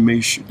had to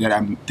make sure that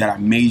I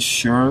made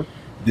sure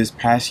this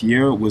past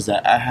year was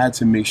that I had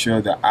to make sure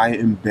that I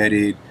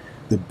embedded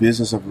the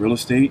business of real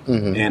estate,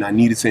 and I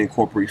needed to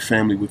incorporate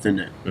family within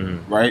that,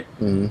 right?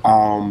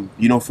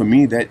 You know, for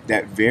me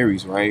that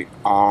varies, right?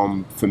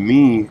 For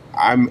me,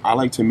 I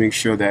like to make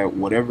sure that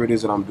whatever it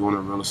is that I'm doing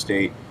in real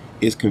estate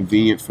is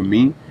convenient for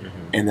me.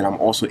 And then I'm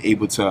also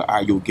able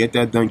to, you'll get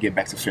that done, get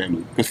back to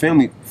family. Because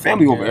family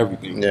over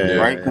everything,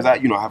 right? Because I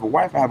have a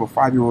wife, I have a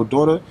 5-year-old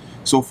daughter.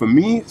 So for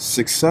me,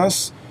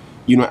 success,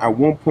 you know, at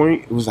one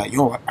point it was like,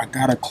 yo, I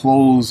gotta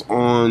close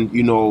on,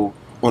 you know,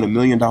 on $1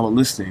 million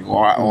listing,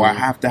 or I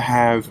have to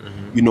have,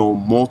 you know,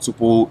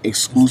 multiple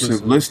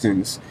exclusive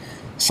listings.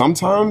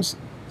 Sometimes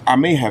I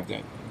may have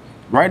that.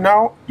 Right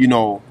now, you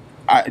know,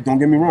 don't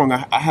get me wrong,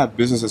 I have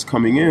businesses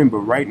coming in, but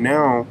right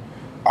now,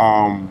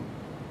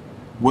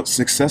 what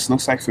success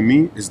looks like for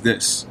me is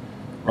this,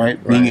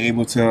 right? Being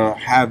able to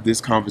have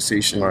this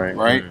conversation,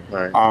 right?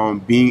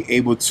 Being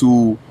able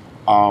to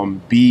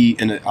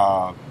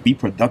be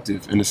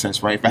productive in a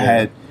sense, right? If I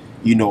had,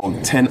 you know,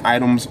 10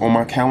 items on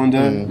my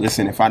calendar,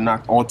 listen, if I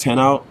knocked all 10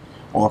 out,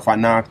 or if I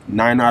knocked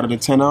 9 out of the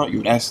 10 out,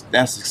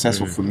 that's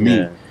successful for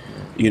me.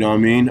 You know what I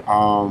mean?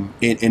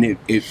 And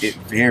it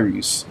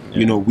varies,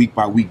 you know, week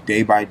by week,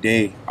 day by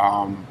day.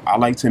 I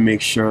like to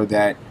make sure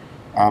that,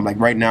 like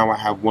right now, I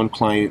have one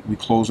client. We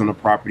closed on a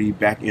property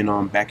back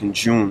in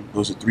June. It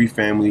was a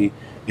 3-family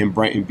in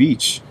Brighton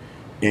Beach,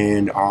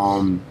 and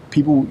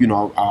people, you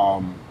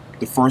know,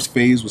 the first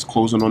phase was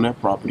closing on that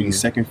property. The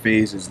second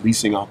phase is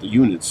leasing out the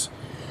units.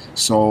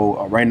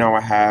 So right now,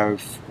 I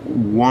have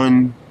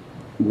one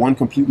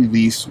completely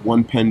leased,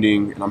 one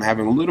pending, and I'm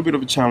having a little bit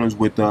of a challenge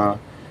with the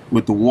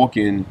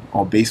walk-in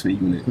or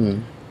basement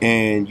unit.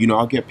 And you know,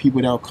 I'll get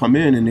people that'll come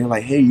in and they're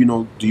like, hey, you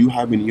know, do you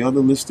have any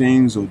other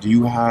listings, or do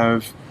you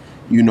have,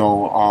 you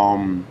know,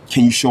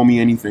 can you show me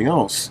anything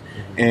else?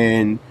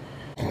 And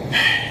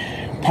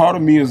part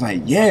of me is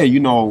like, yeah, you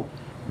know,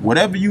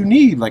 whatever you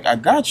need, like, I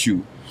got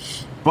you.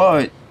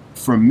 But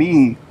for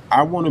me,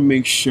 I want to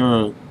make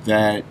sure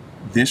that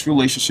this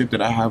relationship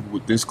that I have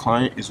with this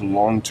client is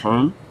long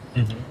term.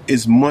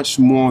 Is much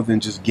more than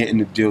just getting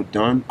the deal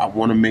done. I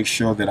want to make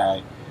sure that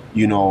I,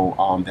 you know,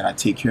 that I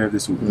take care of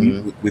this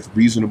with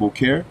reasonable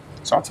care.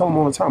 So I tell them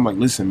all the time, like,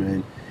 listen,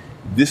 man,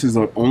 this is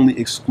the only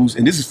exclusive,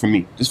 and this is for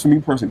me, just for me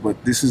personally,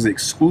 but this is the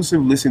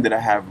exclusive listing that I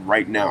have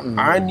right now.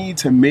 I need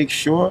to make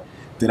sure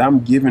that I'm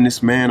giving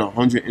this man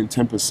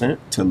 110%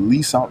 to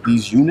lease out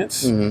these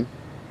units, and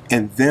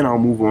then I'll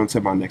move on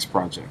to my next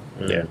project.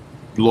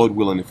 Lord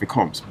willing, if it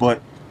comes.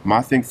 But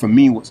my thing for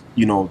me was,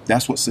 you know,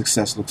 that's what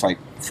success looks like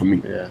for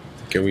me.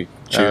 Can we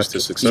cheers to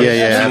success?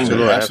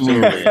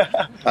 Absolutely.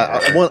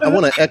 I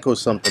want to echo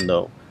something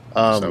though.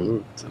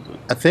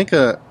 I think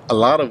a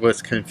lot of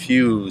us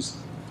confuse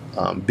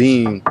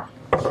being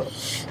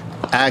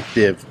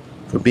active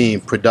for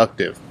being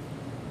productive.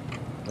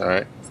 All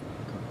right.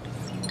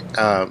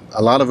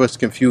 A lot of us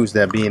confuse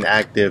that being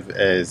active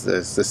as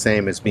the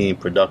same as being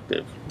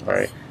productive. All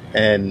right.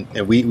 And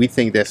we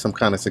think there's some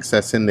kind of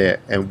success in there.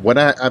 And what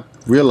I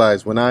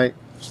realized when I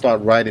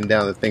start writing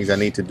down the things I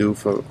need to do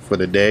for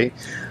the day,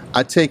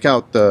 I take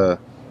out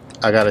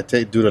I got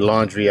to do the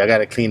laundry, I got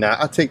to clean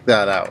out. I take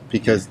that out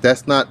because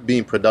that's not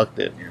being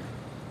productive.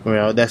 You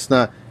know, that's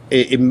not,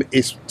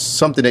 it's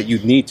something that you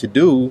need to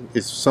do.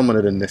 It's some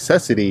of the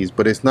necessities,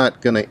 but it's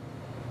not going to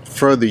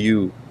further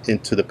you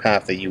into the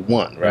path that you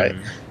want, right?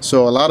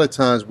 So a lot of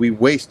times we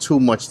waste too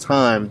much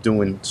time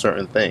doing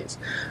certain things.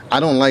 I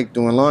don't like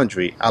doing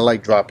laundry. I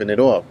like dropping it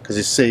off because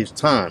it saves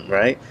time,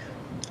 right?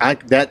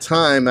 That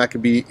time I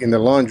could be in the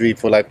laundry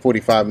for like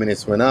 45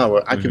 minutes to an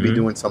hour. I could be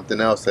doing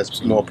something else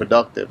that's more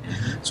productive.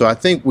 So I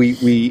think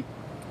we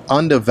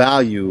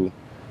undervalue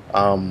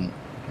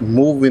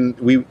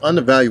we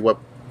undervalue what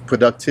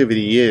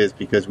productivity is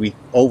because we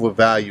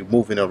overvalue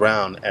moving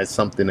around as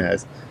something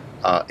as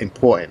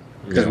important.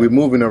 Because we're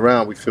moving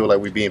around, we feel like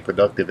we're being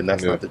productive, and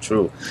that's not the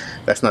truth.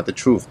 That's not the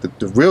truth.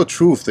 The real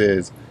truth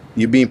is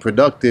you're being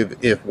productive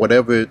if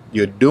whatever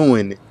you're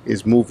doing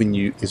is moving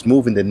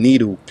the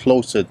needle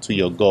closer to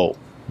your goal.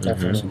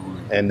 Absolutely.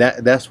 And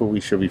that's what we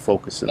should be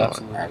focusing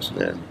on.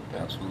 Absolutely.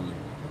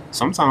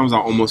 Sometimes I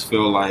almost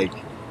feel like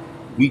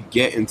we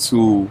get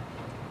into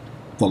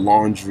the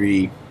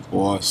laundry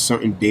or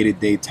certain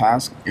day-to-day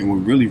tasks, and we're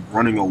really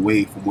running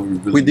away from where we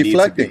really we're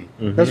deflecting. Need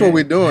to be. That's what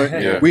we're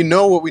doing. We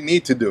know what we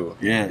need to do.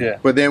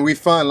 But then we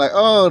find like,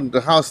 oh,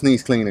 the house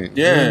needs cleaning.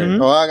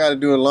 Oh, I got to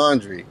do the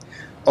laundry.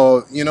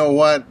 Or, you know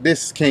what,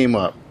 this came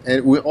up.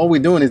 And all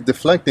we're doing is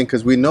deflecting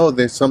because we know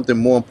there's something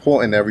more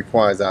important that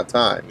requires our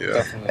time. Yeah.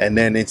 Definitely. And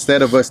then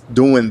instead of us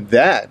doing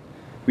that,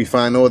 we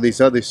find all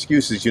these other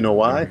excuses. You know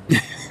why?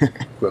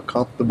 We're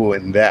comfortable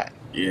in that.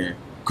 Yeah.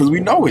 Because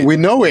we know it. We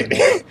know it.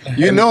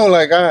 You know,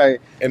 like, all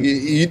right,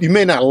 you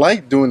may not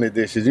like doing the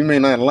dishes. You may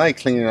not like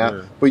cleaning out.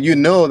 Yeah. But you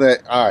know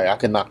that, all right, I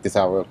can knock this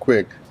out real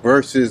quick.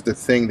 Versus the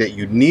thing that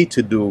you need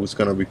to do is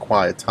going to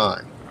require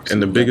time.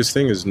 And the biggest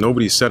thing is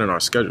nobody's setting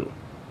our schedule.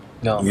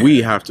 No.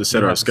 We have to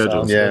set our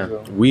schedule. Yeah.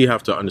 We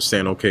have to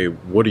understand, okay,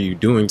 what are you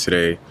doing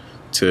today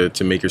to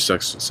make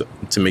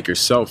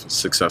yourself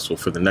successful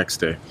for the next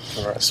day?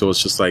 Correct. So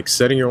it's just like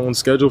setting your own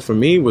schedule for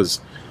me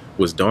was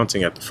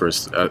daunting at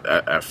first,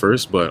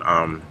 but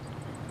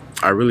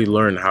I really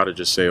learned how to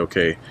just say,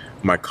 okay,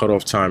 my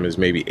cutoff time is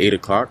maybe 8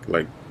 o'clock.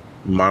 Like,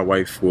 my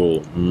wife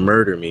will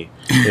murder me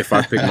if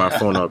I pick my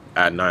phone up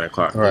at 9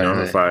 o'clock. Right, you know,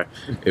 right.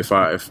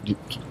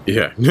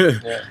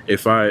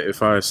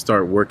 if I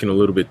start working a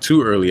little bit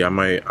too early, I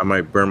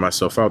might burn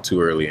myself out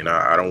too early, and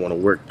I don't want to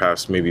work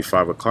past maybe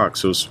 5 o'clock.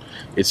 So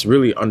it's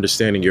really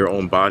understanding your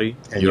own body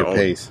And your own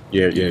pace.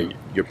 Yeah,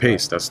 your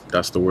pace.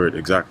 That's the word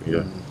exactly.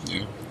 Yeah.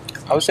 Yeah.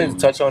 I would say to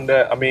touch on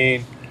that, I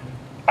mean,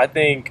 I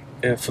think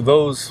for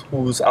those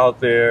who's out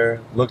there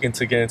looking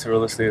to get into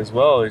real estate as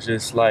well, it's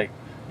just like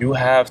you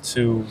have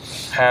to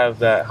have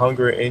that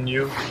hunger in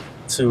you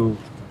to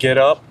get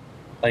up.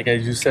 Like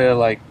as you said,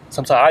 like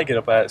sometimes I get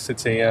up at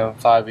 6 a.m.,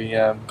 5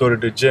 a.m., go to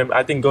the gym.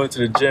 I think going to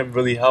the gym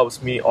really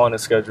helps me on a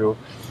schedule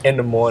in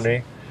the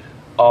morning.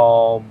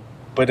 But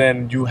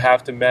then you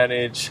have to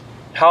manage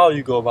how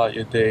you go about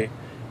your day.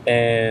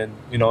 And,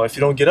 you know, if you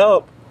don't get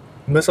up,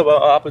 miss up an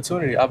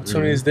opportunity.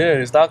 Opportunity is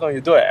there. It's knocking on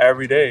your door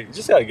every day. You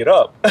just gotta get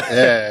up.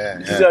 Yeah.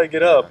 You just gotta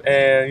get up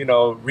and, you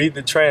know, read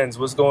the trends,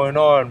 what's going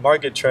on,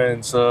 market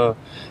trends,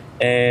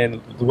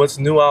 and what's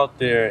new out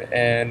there,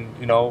 and,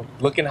 you know,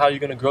 looking how you're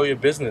gonna grow your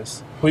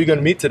business. Who you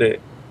gonna meet today?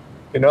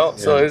 You know,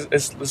 so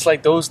it's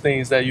like those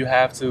things that you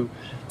have to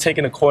take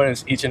in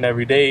accordance each and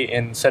every day,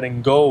 and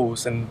setting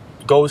goals, and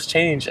goals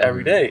change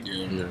every day.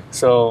 Yeah.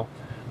 So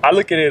I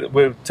look at it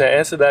to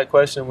answer that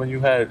question when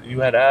you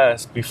had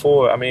asked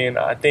before. I mean,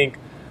 I think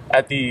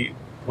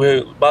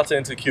we're about to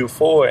enter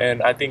Q4,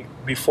 and I think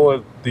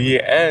before the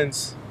year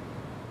ends,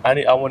 I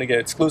want to get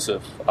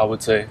exclusive. I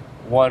would say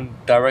one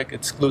direct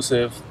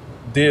exclusive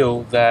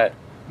deal that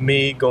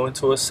me going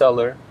to a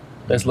seller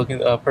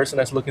a person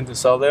that's looking to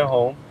sell their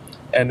home,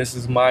 and this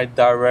is my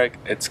direct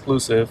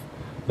exclusive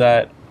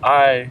that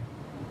I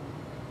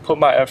put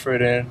my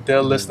effort in,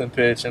 their listing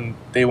pitch, and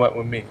they went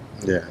with me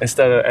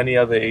instead of any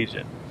other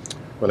agent.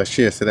 Well, let's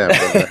cheers to that,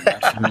 brother.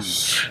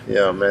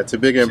 Yeah, man. To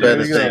bigger and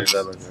better things,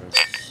 brother.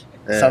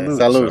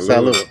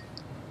 Salud.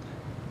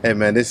 Hey,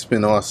 man, this has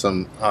been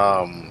awesome.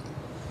 I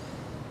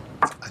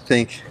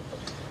think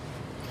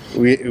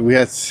we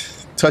had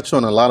touched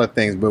on a lot of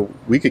things, but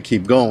we could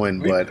keep going.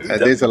 But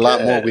there's a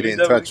lot more we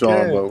didn't touch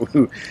on.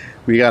 But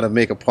we got to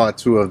make a part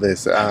 2 of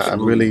this. I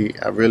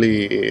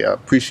really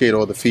appreciate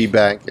all the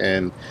feedback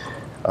and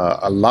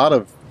a lot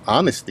of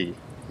honesty.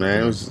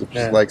 Man, it was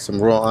like some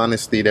raw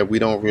honesty that we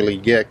don't really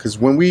get. Because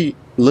when we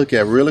look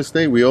at real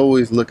estate, we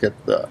always look at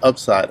the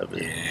upside of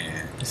it.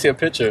 Yeah. You see a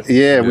picture.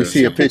 Yeah, we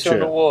see a picture on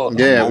the wall.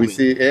 Yeah, we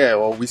see. Yeah,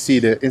 well, we see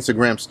the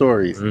Instagram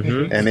stories,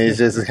 and it's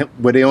just,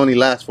 but they only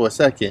last for a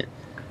second.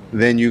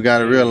 Then you got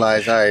to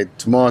realize, all right,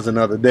 tomorrow's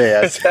another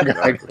day.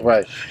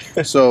 Right.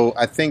 So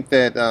I think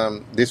that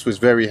this was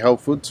very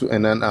helpful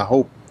and then I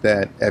hope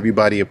that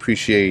everybody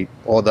appreciate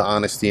all the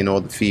honesty and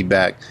all the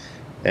feedback.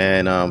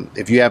 And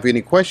if you have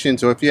any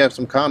questions or if you have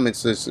some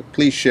comments,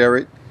 please share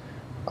it.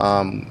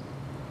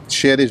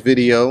 Share this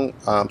video,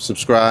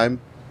 subscribe,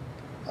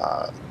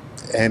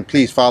 and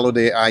please follow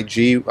their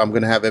IG. I'm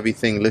going to have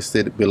everything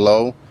listed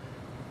below.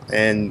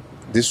 And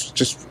it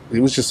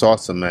was just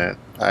awesome, man.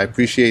 I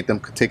appreciate them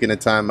taking the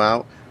time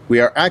out.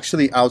 We are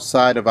actually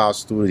outside of our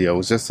studio. It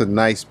was just a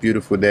nice,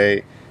 beautiful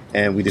day.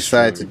 And we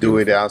decided to do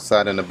it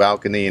outside on the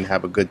balcony and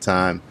have a good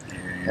time.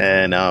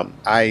 And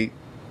I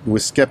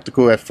was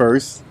skeptical at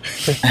first,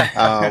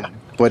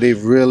 but it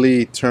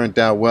really turned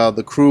out well.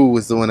 The crew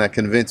was the one that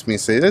convinced me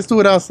and said, let's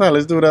do it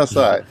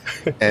outside.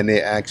 And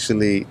they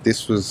actually,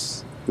 this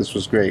was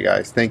great,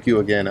 guys. Thank you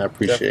again. I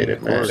appreciate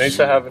it, man. Thanks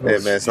for having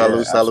us. Yeah, man.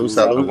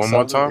 Salud. One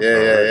more time?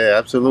 Yeah,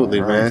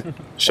 absolutely, man.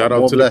 Shout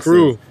out to the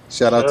crew.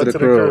 Shout out to the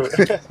crew.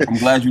 I'm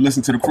glad you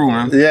listened to the crew,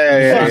 man.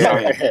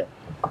 Yeah.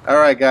 All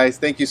right, guys.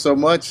 Thank you so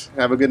much.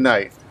 Have a good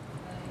night.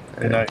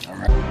 Good night. All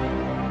right.